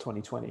it came out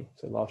 2020,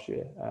 so last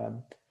year.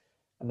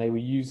 And they were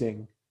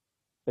using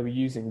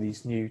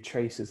these new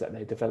tracers that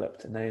they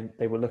developed, and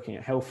they were looking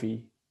at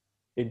healthy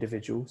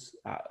individuals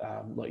at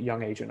like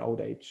young age and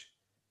old age,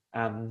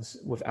 and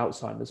with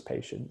Alzheimer's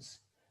patients.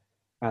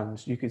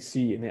 And you could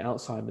see in the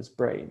Alzheimer's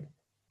brain,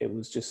 it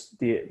was just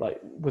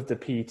with the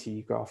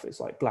PET graph, it's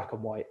like black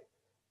and white,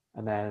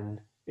 and then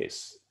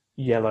it's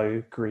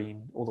yellow,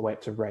 green, all the way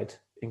up to red,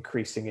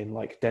 increasing in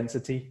like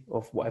density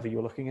of whatever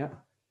you're looking at.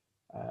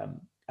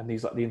 And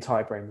these, like the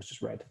entire brain was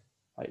just red.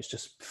 Like it's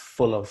just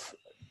full of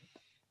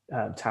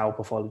tau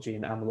pathology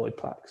and amyloid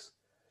plaques.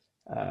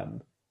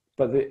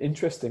 But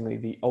interestingly,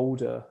 the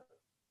older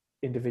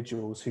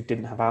individuals who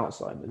didn't have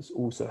Alzheimer's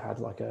also had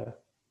like a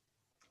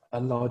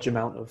large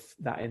amount of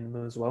that in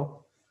them as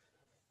well.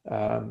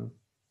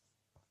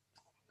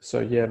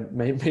 So yeah,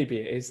 maybe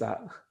it is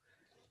that.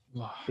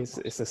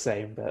 It's the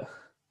same, but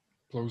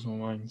blows my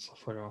mind,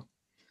 stuff like that.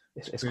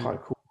 It's quite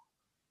cool.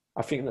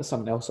 I think that's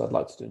something else I'd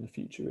like to do in the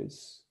future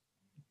is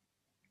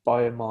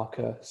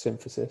biomarker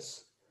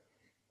synthesis,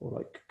 or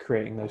like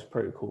creating those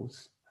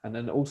protocols, and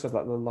then also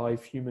like the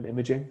live human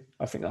imaging.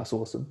 I think that's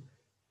awesome.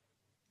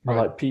 Right.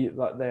 I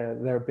like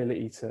their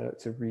ability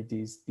to read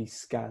these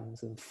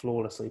scans and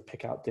flawlessly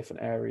pick out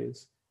different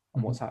areas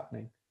and what's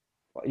happening.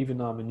 But even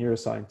though I'm a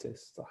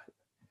neuroscientist,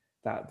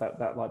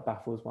 that like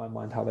baffles my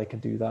mind how they can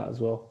do that as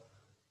well.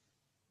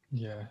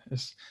 Yeah,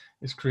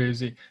 it's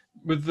crazy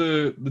with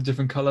the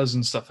different colors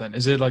and stuff. Then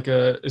is it an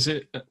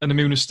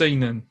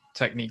immunostaining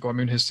technique or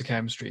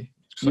immunohistochemistry?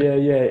 Yeah,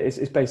 it's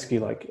basically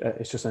like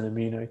it's just an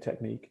immuno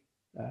technique.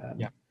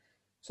 Yeah.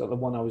 So the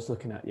one I was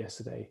looking at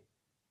yesterday,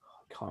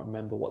 I can't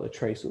remember what the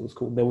tracer was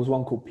called. There was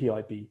one called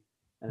PIB,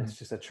 and it's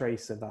just a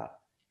tracer that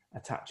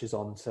attaches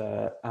onto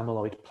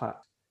amyloid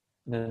plaque,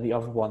 and then the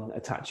other one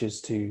attaches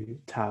to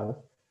tau.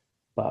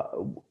 But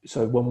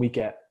so when we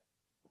get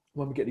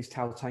these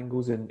tau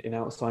tangles in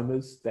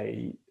Alzheimer's,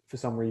 they for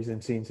some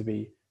reason seem to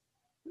be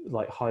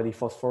like highly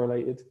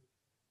phosphorylated.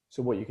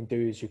 So what you can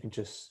do is you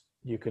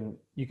can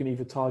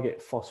either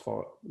target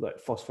phosphor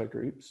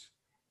groups,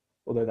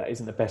 although that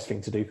isn't the best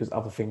thing to do because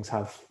other things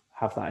have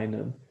that in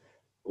them,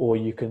 or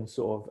you can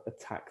sort of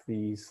attack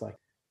these like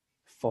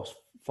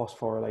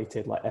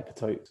phosphorylated like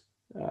epitopes.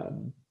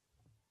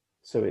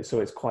 So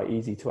it's quite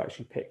easy to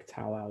actually pick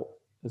tau out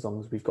as long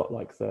as we've got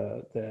like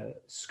the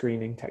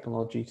screening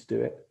technology to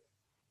do it.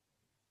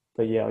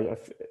 But yeah,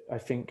 I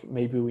think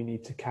maybe we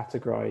need to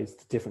categorize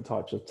the different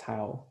types of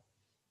tau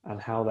and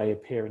how they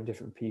appear in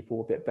different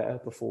people a bit better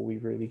before we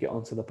really get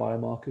onto the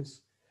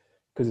biomarkers.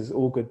 Because it's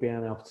all good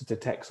being able to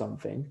detect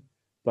something,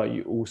 but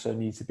you also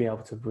need to be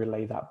able to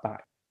relay that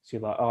back. So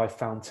you're like, oh, I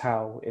found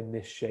tau in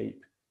this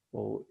shape.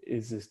 Well,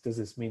 does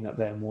this mean that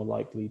they're more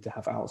likely to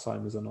have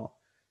Alzheimer's or not?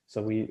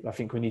 So I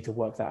think we need to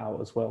work that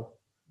out as well.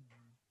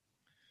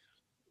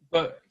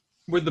 But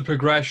with the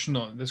progression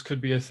on, this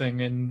could be a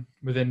thing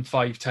within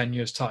 5-10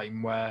 years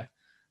time where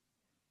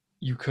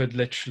you could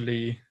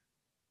literally,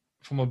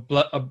 from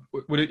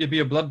would it be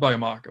a blood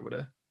biomarker, would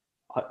it?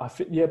 I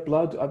think, yeah,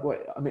 blood. I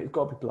mean, it's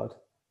got to be blood.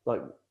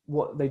 Like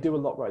what they do a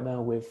lot right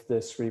now with the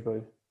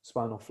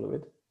cerebrospinal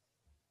fluid,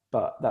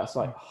 but that's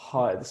like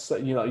high. So,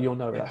 you'll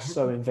know that's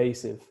so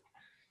invasive.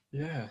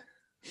 Yeah.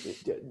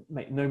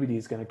 Mate, nobody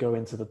is going to go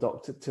into the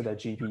doctor, to their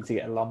GP, to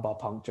get a lumbar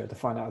puncture to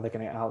find out they're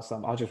going to get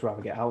Alzheimer's. I'd just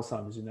rather get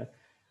Alzheimer's,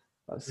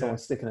 like someone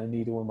sticking a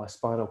needle in my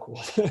spinal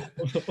cord.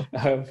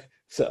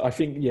 So I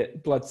think, yeah,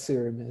 blood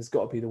serum has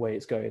got to be the way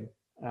it's going.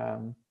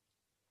 And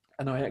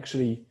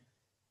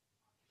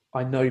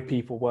I know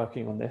people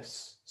working on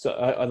this, so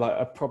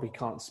I probably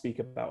can't speak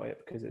about it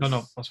because it's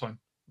no, that's fine.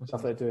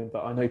 Stuff they're doing,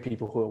 but I know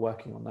people who are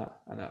working on that,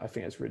 and I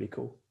think it's really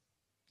cool.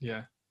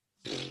 Yeah.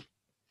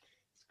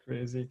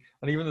 Crazy.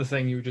 And even the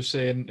thing you were just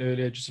saying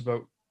earlier, just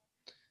about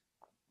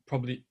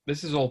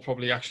this is all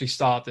probably actually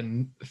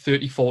starting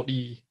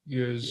 30-40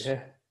 years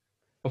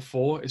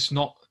before. It's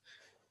not,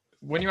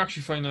 when you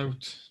actually find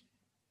out,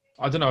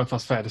 I don't know if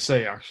that's fair to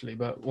say actually,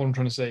 but what I'm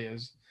trying to say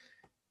is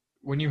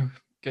when you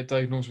get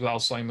diagnosed with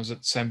Alzheimer's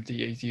at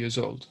 70, 80 years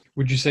old,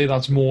 would you say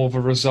that's more of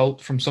a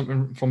result from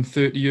something from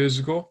 30 years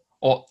ago?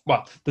 Or,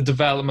 well, the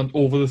development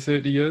over the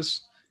 30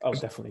 years? Oh,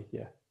 definitely,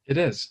 yeah. It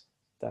is.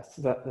 That's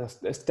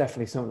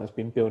definitely something that's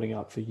been building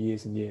up for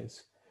years and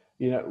years.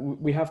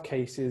 We have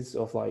cases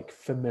of like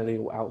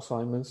familial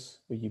Alzheimer's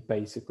where you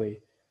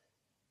basically,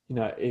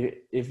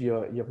 if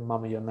your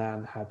mum or your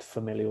nan had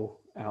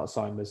familial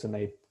Alzheimer's and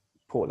they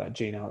put that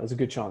gene out, there's a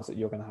good chance that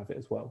you're going to have it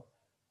as well.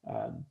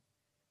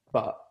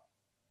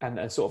 And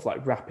a sort of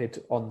like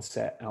rapid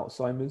onset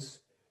Alzheimer's,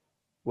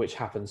 which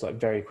happens like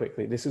very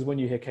quickly. This is when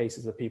you hear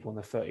cases of people in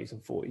their 30s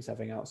and 40s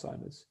having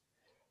Alzheimer's.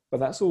 But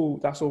that's all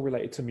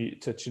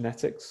related to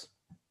genetics.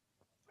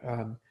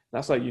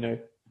 That's like,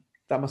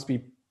 that must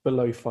be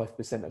below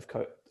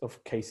 5%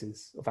 of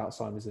cases of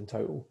Alzheimer's in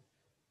total.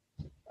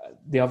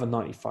 The other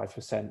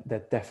 95%,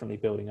 they're definitely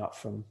building up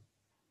from,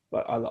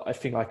 but I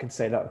think I can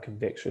say that with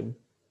conviction,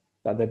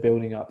 that they're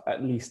building up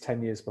at least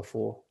 10 years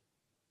before.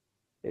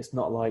 It's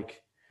not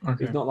like,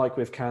 It's not like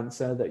with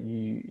cancer that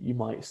you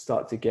might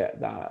start to get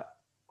that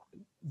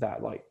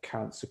like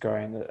cancer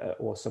growing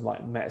or some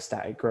like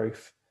metastatic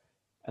growth.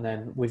 And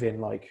then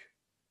within like,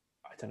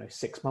 I don't know,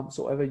 6 months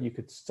or whatever, you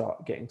could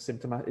start getting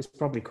symptomatic. It's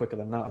probably quicker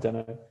than that. I don't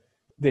know.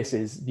 This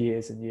is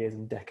years and years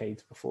and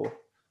decades before.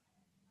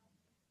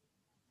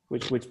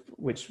 Which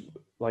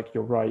like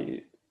you're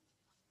right,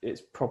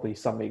 it's probably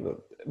something that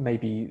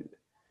maybe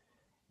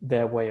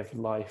their way of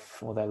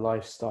life or their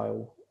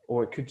lifestyle,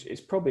 or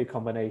it's probably a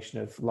combination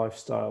of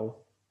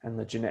lifestyle and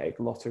the genetic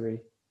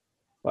lottery.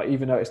 Like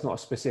even though it's not a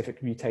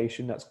specific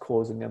mutation that's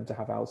causing them to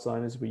have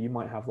Alzheimer's, but you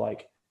might have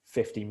like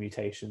 50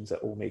 mutations that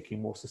all make you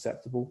more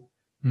susceptible.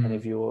 And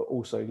if you're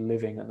also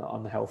living an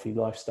unhealthy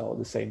lifestyle at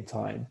the same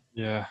time,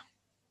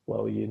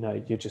 well, you're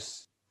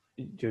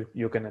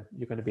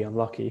gonna be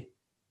unlucky.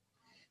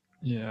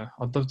 Yeah,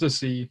 I'd love to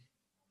see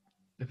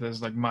if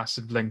there's like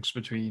massive links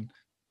between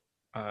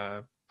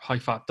high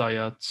fat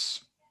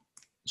diets,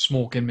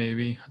 smoking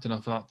maybe. I don't know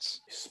if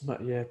that's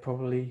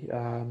probably.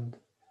 I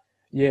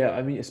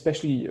mean,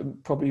 especially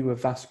probably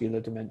with vascular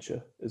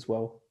dementia as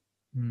well.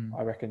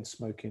 I reckon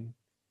smoking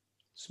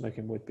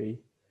would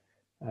be.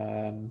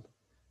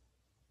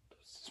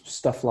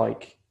 Stuff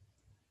like,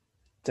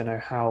 don't know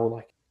how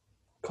like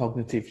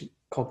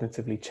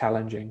cognitively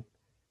challenging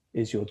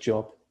is your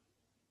job.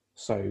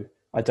 So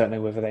I don't know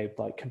whether they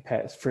like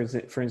compare, for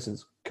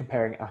instance,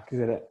 comparing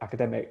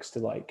academics to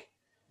like,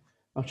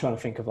 I'm trying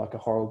to think of like a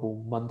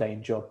horrible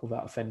mundane job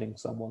without offending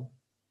someone.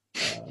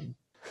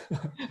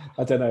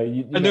 I don't know.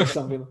 You know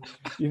something.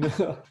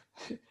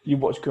 You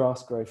watch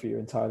grass grow for your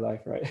entire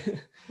life, right?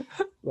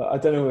 But I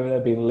don't know whether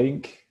there'd be a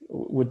link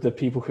with the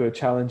people who are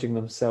challenging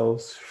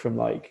themselves from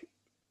like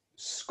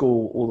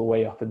school all the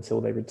way up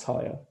until they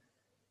retire.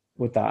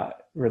 Would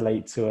that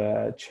relate to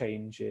a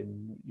change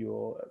in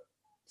your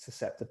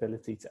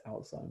susceptibility to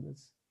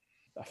Alzheimer's?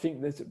 I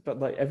think but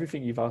like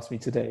everything you've asked me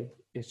today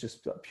is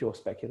just pure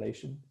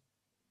speculation.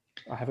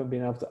 I haven't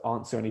been able to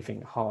answer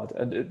anything hard,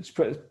 and it's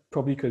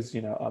probably because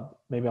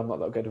maybe I'm not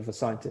that good of a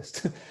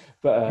scientist.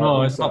 But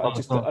no, it's not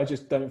I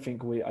just don't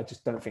think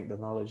the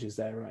knowledge is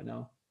there right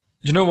now.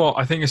 You know what?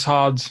 I think it's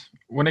hard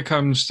when it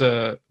comes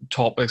to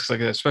topics like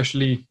this,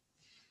 especially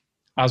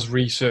as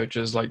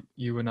researchers like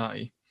you and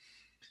I.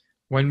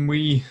 When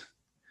we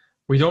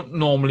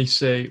normally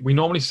say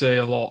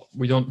a lot,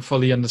 we don't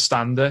fully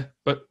understand it,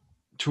 but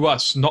to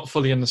us, not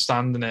fully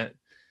understanding it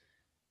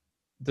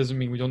doesn't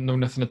mean we don't know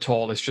nothing at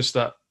all. It's just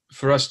that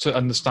for us to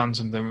understand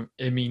something,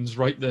 it means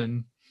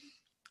writing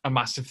a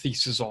massive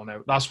thesis on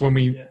it. That's when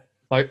we,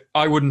 like,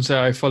 I wouldn't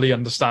say I fully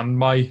understand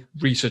my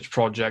research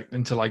project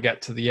until I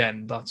get to the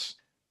end.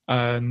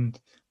 And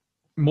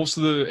most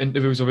of the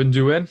interviews I've been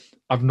doing,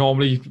 I've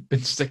normally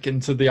been sticking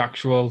to the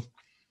actual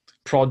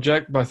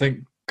project, but I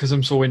think because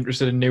I'm so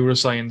interested in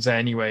neuroscience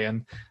anyway,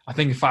 and I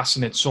think it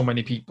fascinates so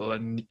many people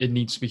and it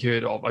needs to be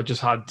heard of, I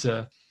just had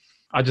to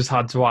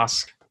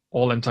ask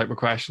all them type of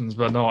questions.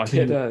 But no, I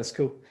think that's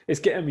cool. It's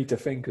getting me to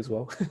think as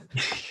well.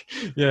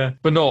 yeah,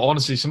 but no,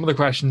 honestly, some of the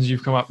questions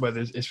you've come up with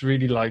it's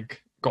really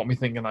like got me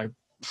thinking. Like,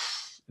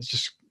 it's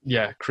just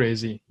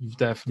crazy. You've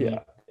definitely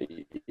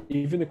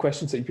even the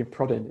questions that you've been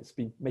prodding, it's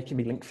been making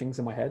me link things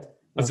in my head.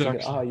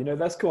 Exactly. Thinking,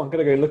 that's cool. I'm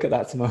gonna go look at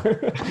that tomorrow.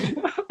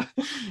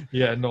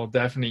 Yeah, no,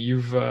 definitely.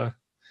 You've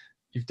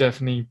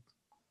definitely,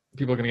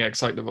 people are gonna get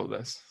excited about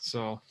this.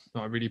 So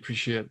no, I really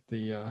appreciate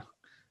the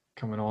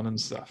coming on and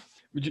stuff.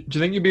 Do you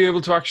think you'd be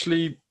able to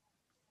actually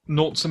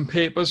note some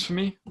papers for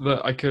me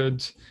that I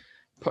could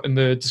put in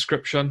the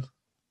description?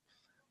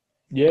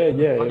 Yeah.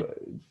 Do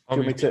you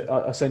want me to?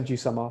 I'll send you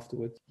some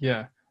afterwards.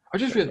 Yeah. I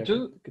just realized,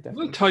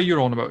 the tie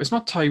you're on about, it's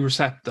not tie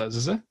receptors,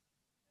 is it?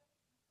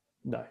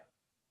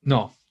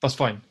 No, that's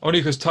fine. Only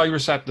because tie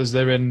receptors,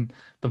 they're in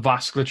the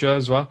vasculature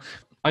as well.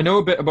 I know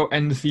a bit about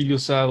endothelial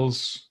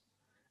cells,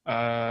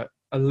 a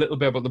little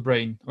bit about the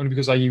brain, only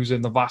because I use it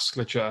in the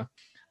vasculature.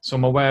 So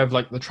I'm aware of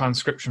like the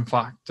transcription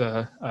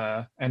factor,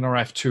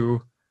 NRF2,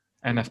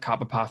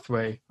 NF-kappa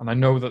pathway, and I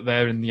know that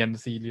they're in the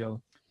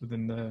endothelial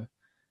within the.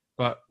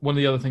 But one of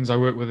the other things I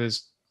work with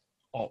is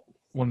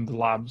one of the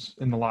labs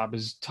in the lab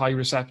is tie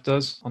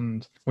receptors,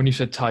 and when you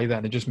said tie,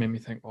 then it just made me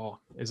think, oh,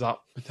 is that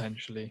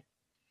potentially?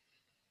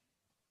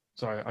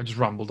 Sorry, I just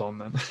rambled on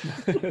then.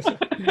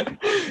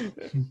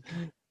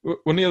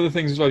 One of the other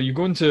things as well, you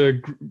go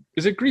into,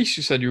 is it Greece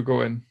you said you were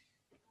going?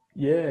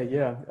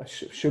 Yeah. I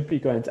should be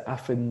going to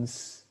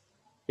Athens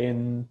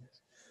in,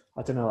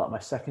 I don't know, like my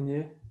second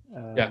year.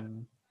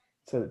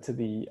 To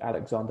the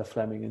Alexander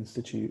Fleming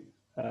Institute,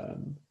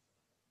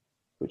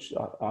 which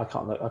I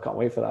can't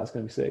wait for that. It's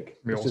going to be sick.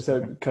 It's just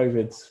so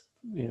COVID's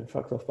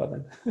fucked off by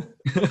then.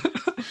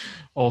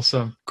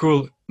 Awesome,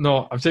 cool.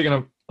 No, I've taken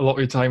up a lot of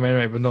your time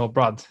anyway, but no,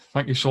 Brad,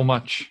 thank you so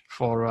much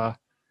for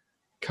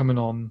coming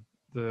on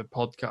the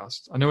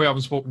podcast. I know we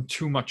haven't spoken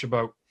too much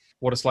about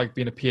what it's like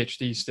being a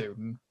PhD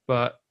student,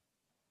 but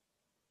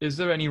is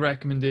there any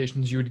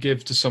recommendations you would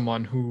give to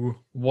someone who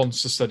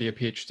wants to study a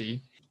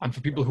PhD, and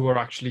for people who are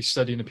actually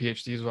studying a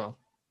PhD as well?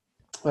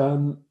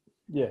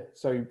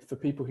 So for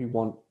people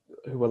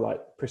who are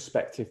like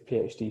prospective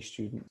PhD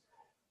students,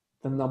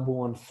 the number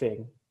one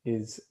thing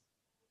is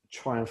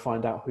try and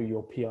find out who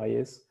your PI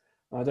is.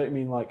 And I don't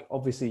mean like,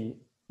 obviously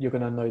you're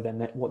going to know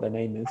what their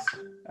name is,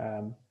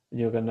 and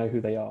you're going to know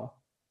who they are,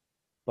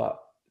 but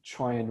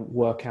try and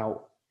work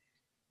out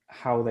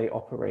how they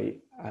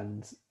operate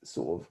and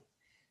sort of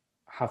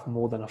have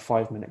more than a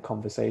 5-minute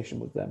conversation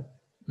with them.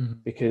 Mm-hmm.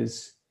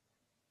 Because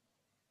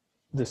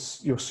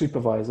your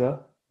supervisor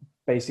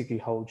basically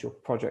holds your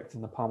project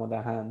in the palm of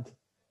their hand,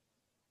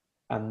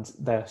 and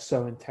they're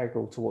so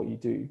integral to what you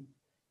do.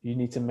 You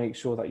need to make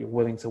sure that you're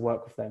willing to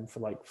work with them for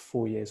like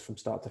 4 years from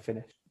start to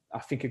finish. I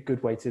think a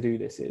good way to do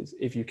this is,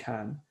 if you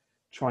can,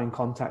 try and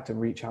contact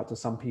and reach out to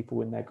some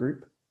people in their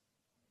group.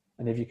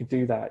 And if you can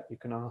do that, you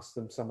can ask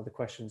them some of the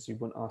questions you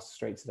wouldn't ask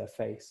straight to their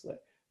face.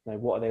 Like,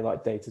 what are they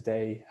like day to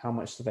day? How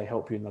much do they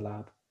help you in the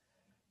lab?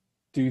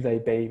 Do they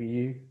baby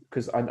you?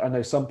 Because I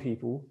know some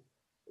people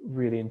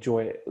really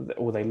enjoy it,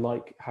 or they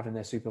like having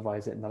their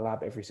supervisor in the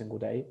lab every single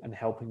day and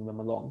helping them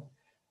along.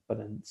 But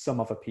then some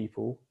other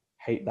people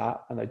hate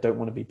that, and they don't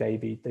want to be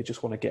babied. They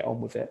just want to get on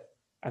with it,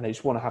 and they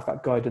just want to have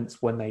that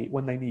guidance when they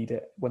need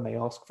it, when they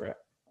ask for it.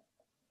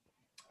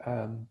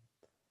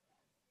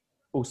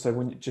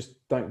 Also,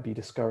 just don't be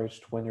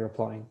discouraged when you're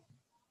applying.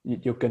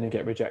 You're going to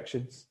get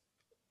rejections.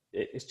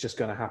 It's just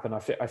going to happen. I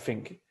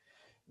think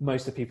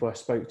most of the people I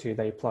spoke to,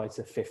 they applied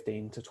to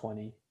 15 to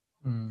 20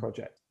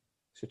 projects.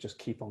 So just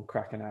keep on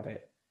cracking at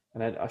it.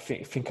 And then I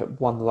think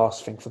one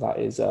last thing for that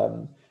is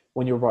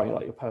when you're writing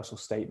like your personal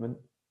statement,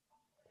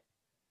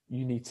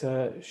 you need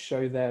to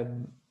show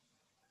them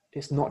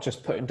it's not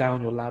just putting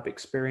down your lab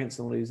experience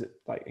and lose it,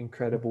 like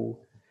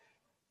incredible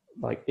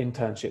like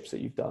internships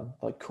that you've done.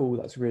 Like, cool,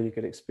 that's really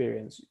good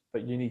experience,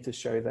 but you need to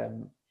show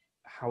them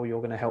how you're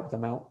going to help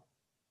them out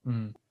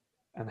and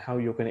how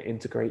you're going to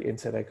integrate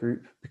into their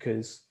group,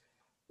 because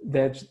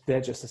they're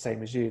just the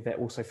same as you. They're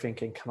also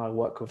thinking, can I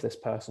work with this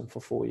person for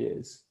 4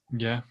 years?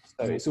 Yeah.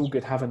 So it's all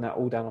good having that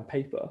all down on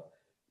paper,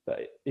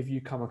 but if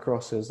you come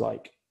across as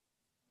like,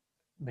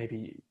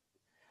 maybe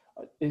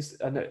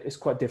it's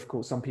quite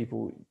difficult. Some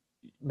people,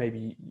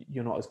 maybe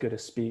you're not as good at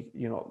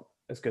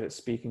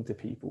speaking to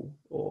people,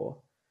 or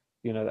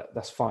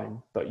that's fine,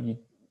 but you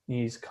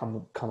need to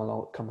come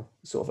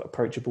sort of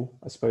approachable.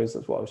 I suppose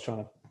that's what I was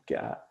trying to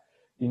get at.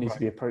 You need to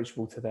be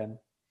approachable to them,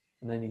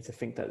 and they need to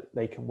think that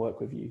they can work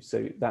with you.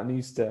 So that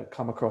needs to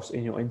come across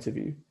in your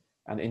interview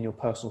and in your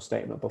personal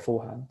statement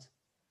beforehand.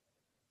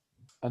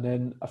 And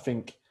then I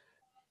think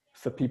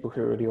for people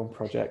who are already on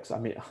projects, I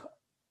mean,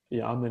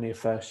 yeah, I'm only a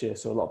first year,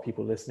 so a lot of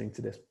people listening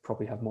to this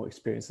probably have more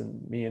experience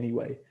than me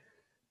anyway.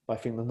 But I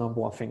think the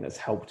number one thing that's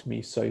helped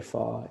me so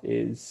far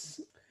is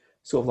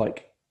sort of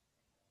like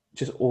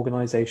just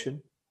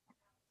organization.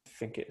 I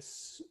think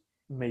it's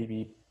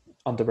maybe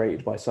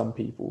underrated by some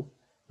people,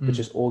 but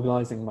just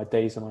organizing my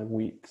days and my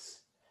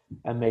weeks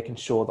and making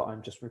sure that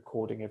I'm just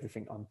recording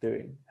everything I'm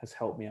doing has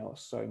helped me out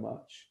so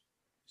much.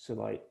 So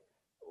like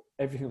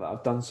everything that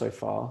I've done so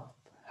far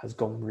has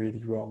gone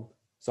really wrong.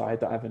 So I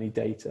don't have any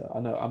data. I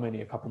know I'm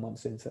only a couple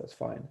months in, so that's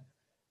fine.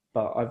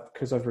 But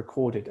because I've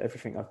recorded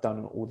everything I've done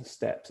and all the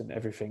steps and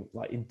everything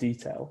like in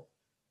detail,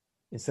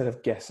 instead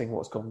of guessing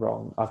what's gone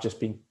wrong, I've just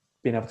been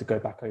able to go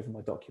back over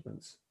my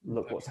documents,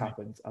 look what's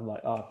happened. I'm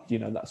like,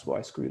 that's what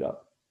I screwed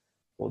up.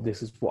 Or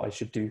this is what I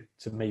should do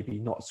to maybe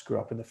not screw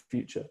up in the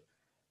future.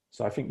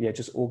 So I think,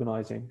 just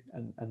organizing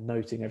and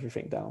noting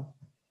everything down.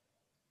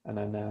 And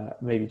then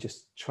maybe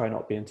just try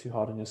not being too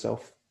hard on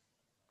yourself.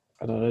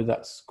 And I know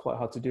that's quite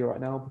hard to do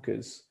right now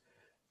because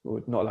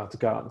we're not allowed to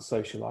go out and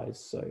socialize.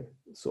 So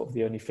sort of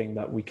the only thing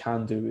that we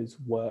can do is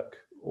work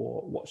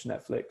or watch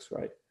Netflix,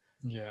 right?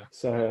 Yeah.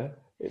 So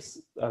it's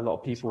a lot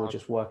of people are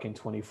just working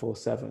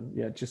 24/7.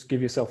 Yeah, just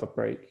give yourself a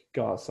break,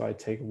 go outside,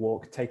 take a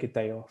walk, take a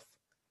day off.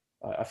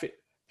 I think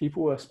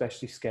people are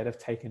especially scared of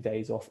taking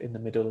days off in the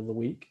middle of the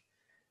week.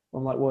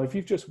 I'm like, well, if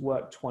you've just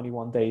worked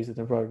 21 days in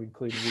a row,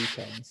 including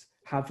weekends,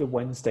 have your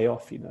Wednesday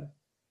off,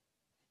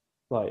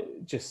 like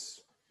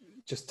just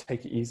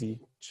take it easy,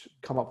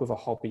 come up with a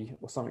hobby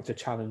or something to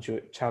challenge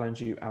you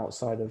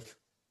outside of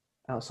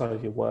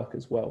your work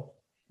as well,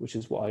 which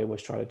is what I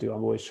always try to do.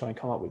 I'm always trying to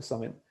come up with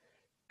something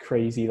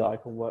crazy that I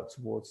can work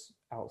towards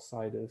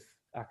outside of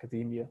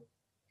academia.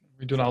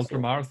 We do an ultra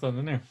marathon,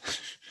 didn't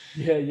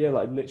you? Yeah,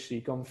 like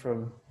literally gone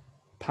from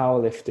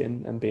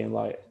powerlifting and being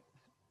like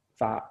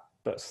fat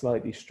but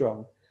slightly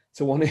strong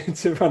to wanting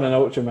to run an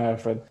ultra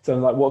marathon. So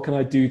I'm like, what can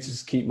I do to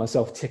just keep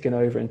myself ticking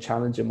over and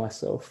challenging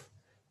myself?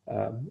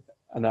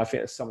 And I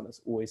think it's something that's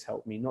always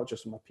helped me, not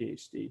just with my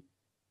PhD,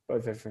 but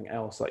with everything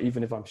else. Like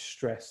even if I'm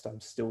stressed, I'm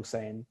still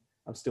sort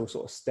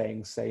of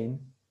staying sane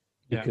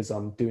because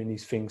I'm doing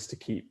these things to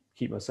keep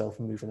myself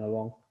moving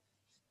along.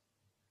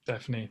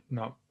 Definitely.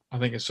 No, I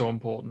think it's so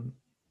important.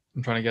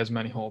 I'm trying to get as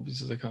many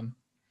hobbies as I can.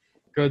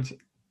 Good.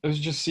 Let's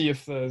just see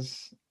if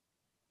there's...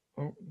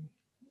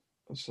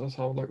 let's have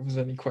a look if there's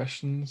any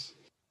questions.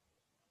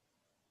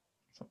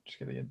 So just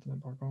get the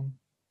internet back on.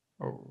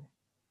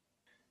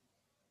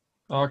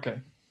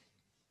 Okay.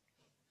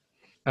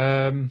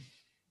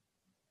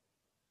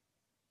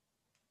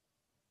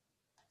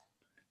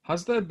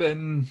 Has there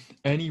been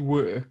any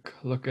work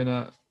looking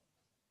at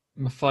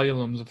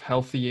methylums of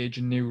healthy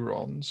aging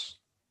neurons?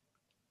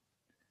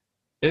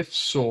 If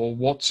so,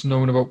 what's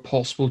known about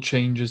possible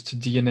changes to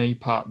DNA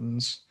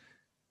patterns?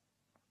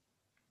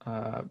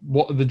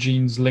 What are the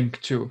genes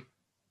linked to,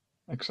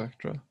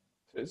 etc.?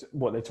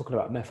 What they're talking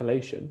about,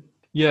 methylation?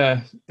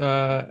 Yeah.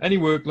 Any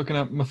work looking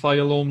at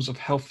methylomes of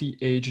healthy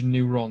aging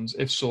neurons?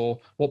 If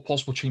so, what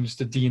possible changes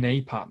to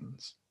DNA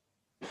patterns?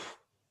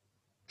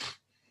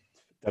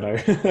 Don't know.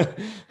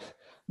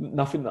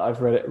 Nothing that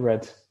I've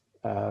read.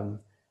 I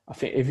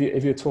think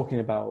if you're talking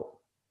about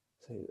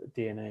say,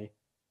 DNA,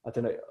 I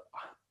don't know.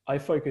 I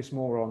focus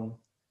more on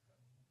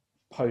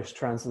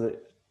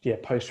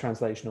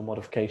post-translational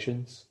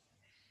modifications.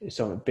 It's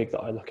something big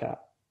that I look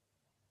at.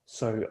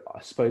 So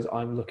I suppose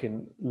I'm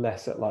looking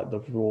less at like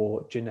the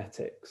raw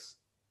genetics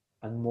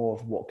and more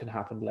of what can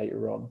happen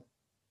later on.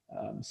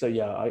 I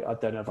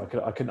don't know if I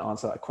couldn't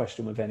answer that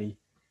question with any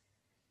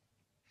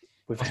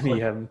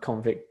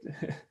convict.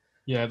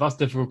 Yeah, that's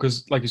difficult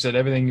because, like you said,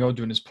 everything you're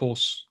doing is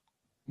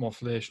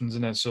post-morphilations,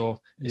 isn't it? So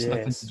it's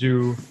nothing to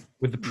do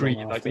with the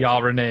like the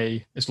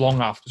RNA. It's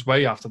it's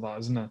way after that,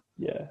 isn't it?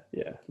 Yeah,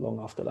 long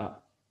after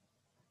that.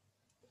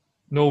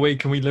 No way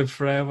can we live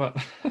forever.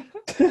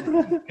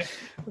 Can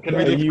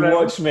we live you forever?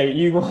 Watch, mate.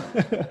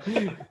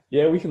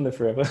 Yeah, we can live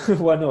forever.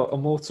 Why not?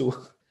 Immortal.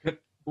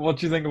 What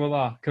do you think about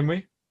that? Can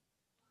we?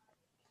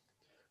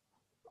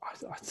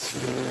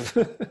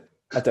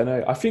 I don't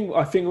know. I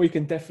think we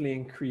can definitely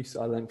increase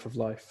our length of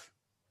life,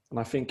 and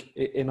I think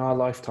in our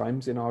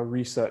lifetimes, in our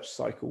research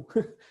cycle,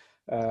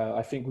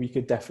 I think we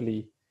could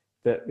definitely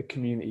the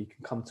community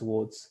can come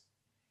towards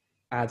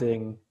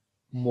adding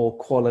more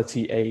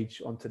quality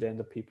age onto the end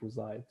of people's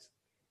lives.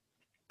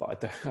 But I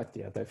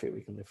don't think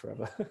we can live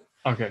forever.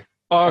 Okay.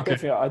 I don't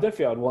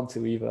think I'd want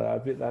to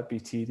either. That'd be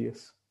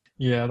tedious.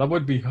 Yeah, that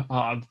would be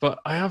hard. But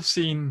I have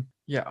seen,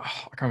 I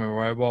can't remember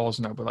where I was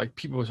now, but like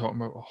people were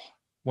talking about,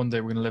 one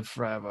day we're gonna live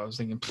forever. I was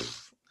thinking,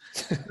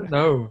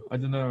 no, I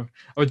don't know.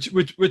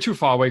 We're too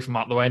far away from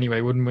that though, anyway,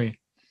 wouldn't we?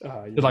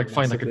 To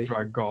find like a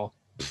drug or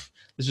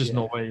there's just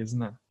no way,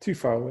 isn't it? Too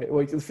far away.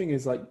 Well, the thing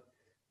is, like,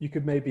 you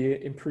could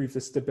maybe improve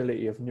the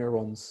stability of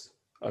neurons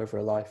over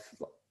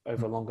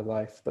a longer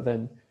life, but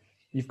then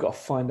you've got to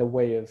find a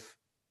way of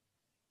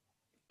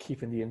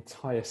keeping the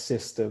entire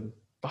system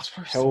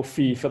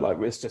healthy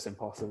for it's just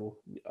impossible.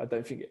 I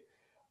don't think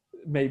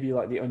maybe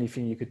like the only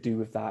thing you could do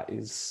with that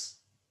is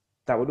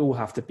that would all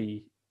have to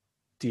be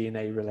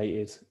DNA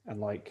related and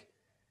like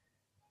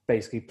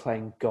basically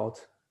playing God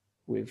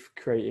with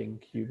creating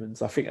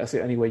humans. I think that's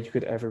the only way you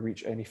could ever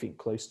reach anything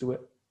close to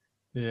it.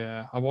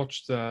 Yeah, I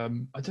watched. I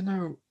don't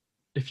know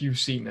if you've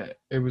seen it.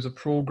 It was a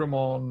program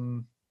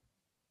on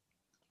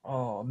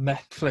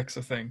Netflix,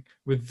 I think,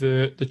 with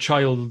the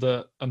child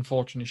that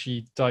unfortunately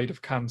she died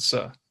of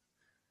cancer,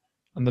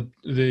 and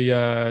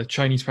the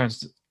Chinese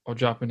parents or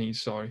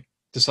Japanese, sorry,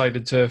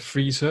 decided to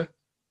freeze her.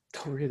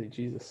 Oh, really?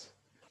 Jesus.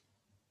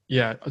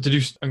 Yeah, did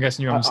you? I'm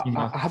guessing you haven't seen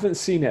I that. haven't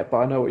seen it, but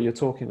I know what you're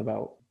talking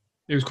about.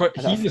 It was quite.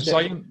 And He's a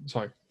science.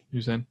 Sorry, you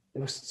were saying? I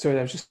was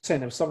just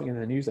saying there was something in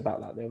the news about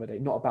that the other day,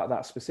 not about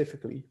that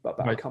specifically, but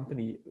about Right. a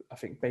company, I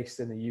think, based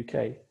in the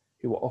UK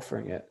who were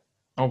offering it.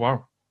 Oh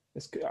wow.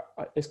 It's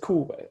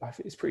cool, but I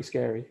think it's pretty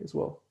scary as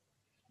well.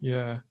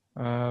 Yeah.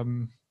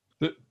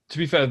 To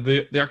be fair,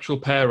 the actual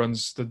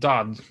parents, the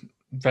dad,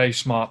 very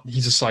smart.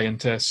 He's a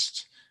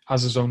scientist,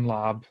 has his own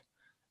lab.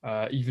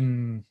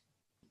 Even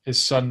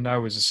his son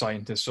now is a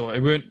scientist. So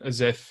it weren't as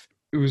if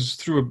it was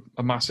through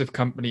a massive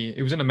company.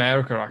 It was in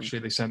America, actually.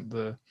 They sent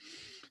the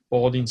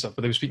body and stuff,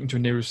 but they were speaking to a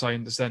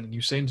neuroscientist then, and he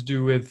was saying to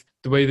do with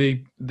the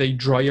way they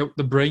dry out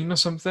the brain or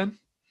something.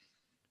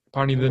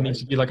 Apparently, there needs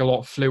to be like a lot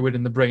of fluid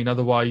in the brain.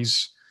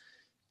 Otherwise,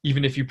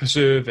 even if you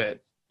preserve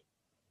it,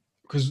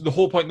 because the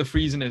whole point of the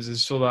freezing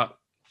is so that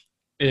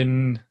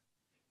in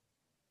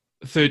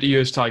 30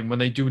 years' time, when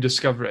they do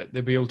discover it,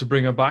 they'll be able to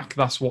bring her back.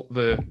 That's what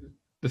the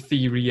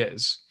theory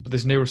is. But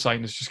this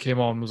neuroscientist just came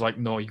on and was like,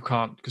 no, you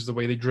can't, because the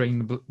way they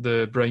drain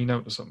the brain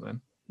out or something.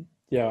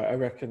 Yeah, I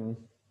reckon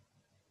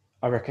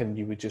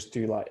you would just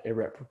do like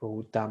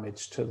irreparable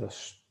damage to the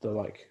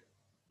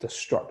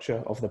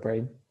structure of the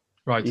brain.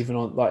 Right. Even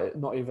on like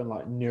not even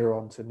like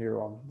neuron to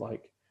neuron.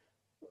 Like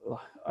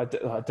I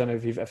don't know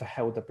if you've ever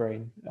held a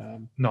brain.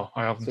 No,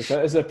 I haven't.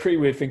 So it's a pretty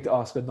weird thing to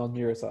ask a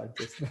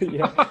non-neuroscientist. But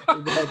yeah,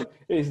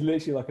 it's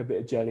literally like a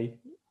bit of jelly.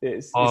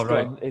 It's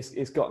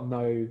got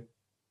no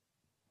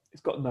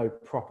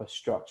proper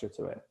structure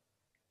to it.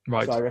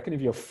 Right. So I reckon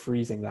if you're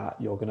freezing that,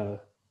 you're gonna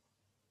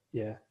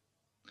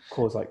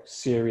cause like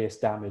serious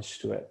damage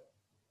to it.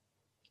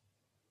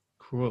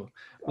 Cool.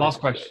 Last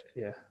question.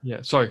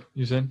 Yeah. Sorry,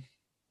 you saying?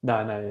 No,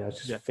 I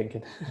was just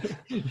thinking.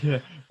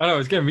 Yeah, I know.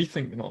 It's getting me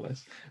thinking all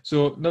this.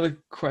 So another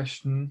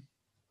question.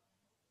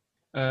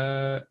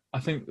 I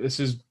think this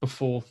is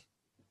before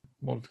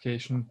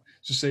modification.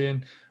 Just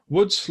saying,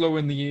 would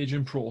slowing the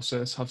aging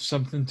process have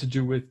something to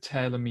do with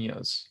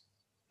telomeres,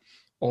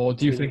 or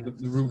do you think that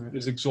the root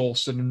is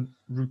exhausted and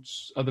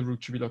other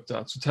roots should be looked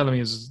at? So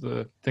telomeres is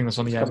the thing that's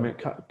on the end.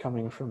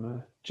 Coming from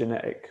a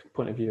genetic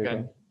point of view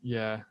again.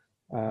 Yeah.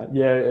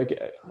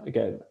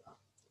 Again,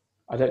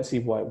 I don't see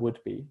why it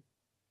would be.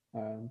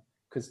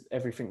 Because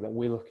everything that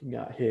we're looking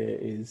at here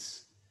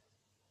is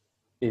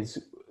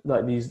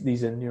like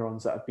these are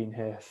neurons that have been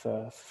here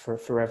for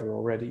forever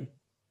already.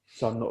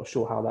 So I'm not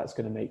sure how that's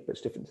going to make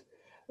much difference.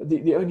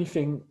 The only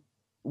thing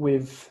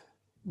with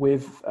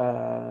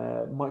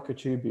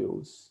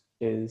microtubules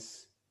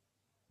is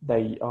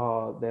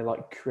they're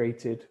like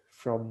created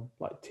from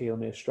like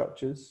telomere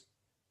structures,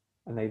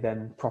 and they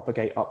then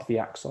propagate up the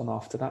axon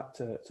after that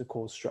to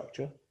cause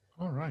structure.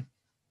 All right.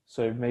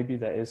 So maybe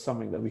there is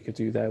something that we could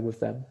do there with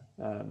them.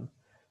 But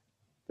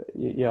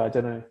I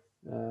don't know.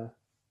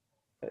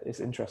 It's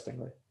interesting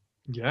though.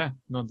 Yeah,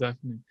 no,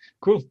 definitely.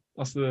 Cool.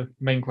 That's the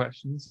main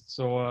questions.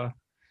 So,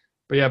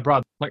 but yeah,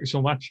 Brad, thank you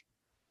so much.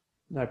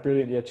 No,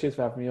 brilliant. Yeah, cheers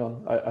for having me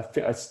on. I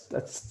think I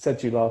said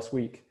to you last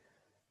week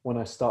when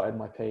I started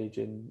my page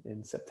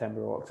in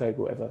September or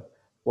October, whatever.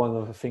 One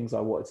of the things I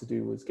wanted to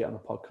do was get on a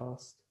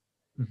podcast.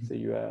 Mm-hmm. So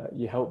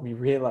you helped me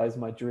realize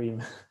my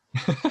dream.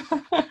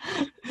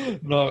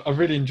 No, I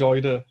really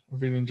enjoyed it.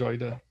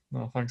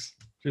 No, thanks.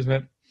 Cheers,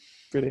 mate.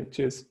 Brilliant.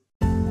 Cheers.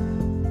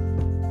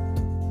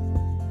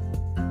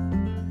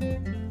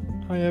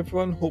 Hi,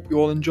 everyone. Hope you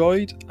all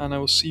enjoyed, and I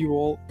will see you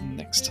all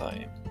next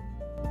time.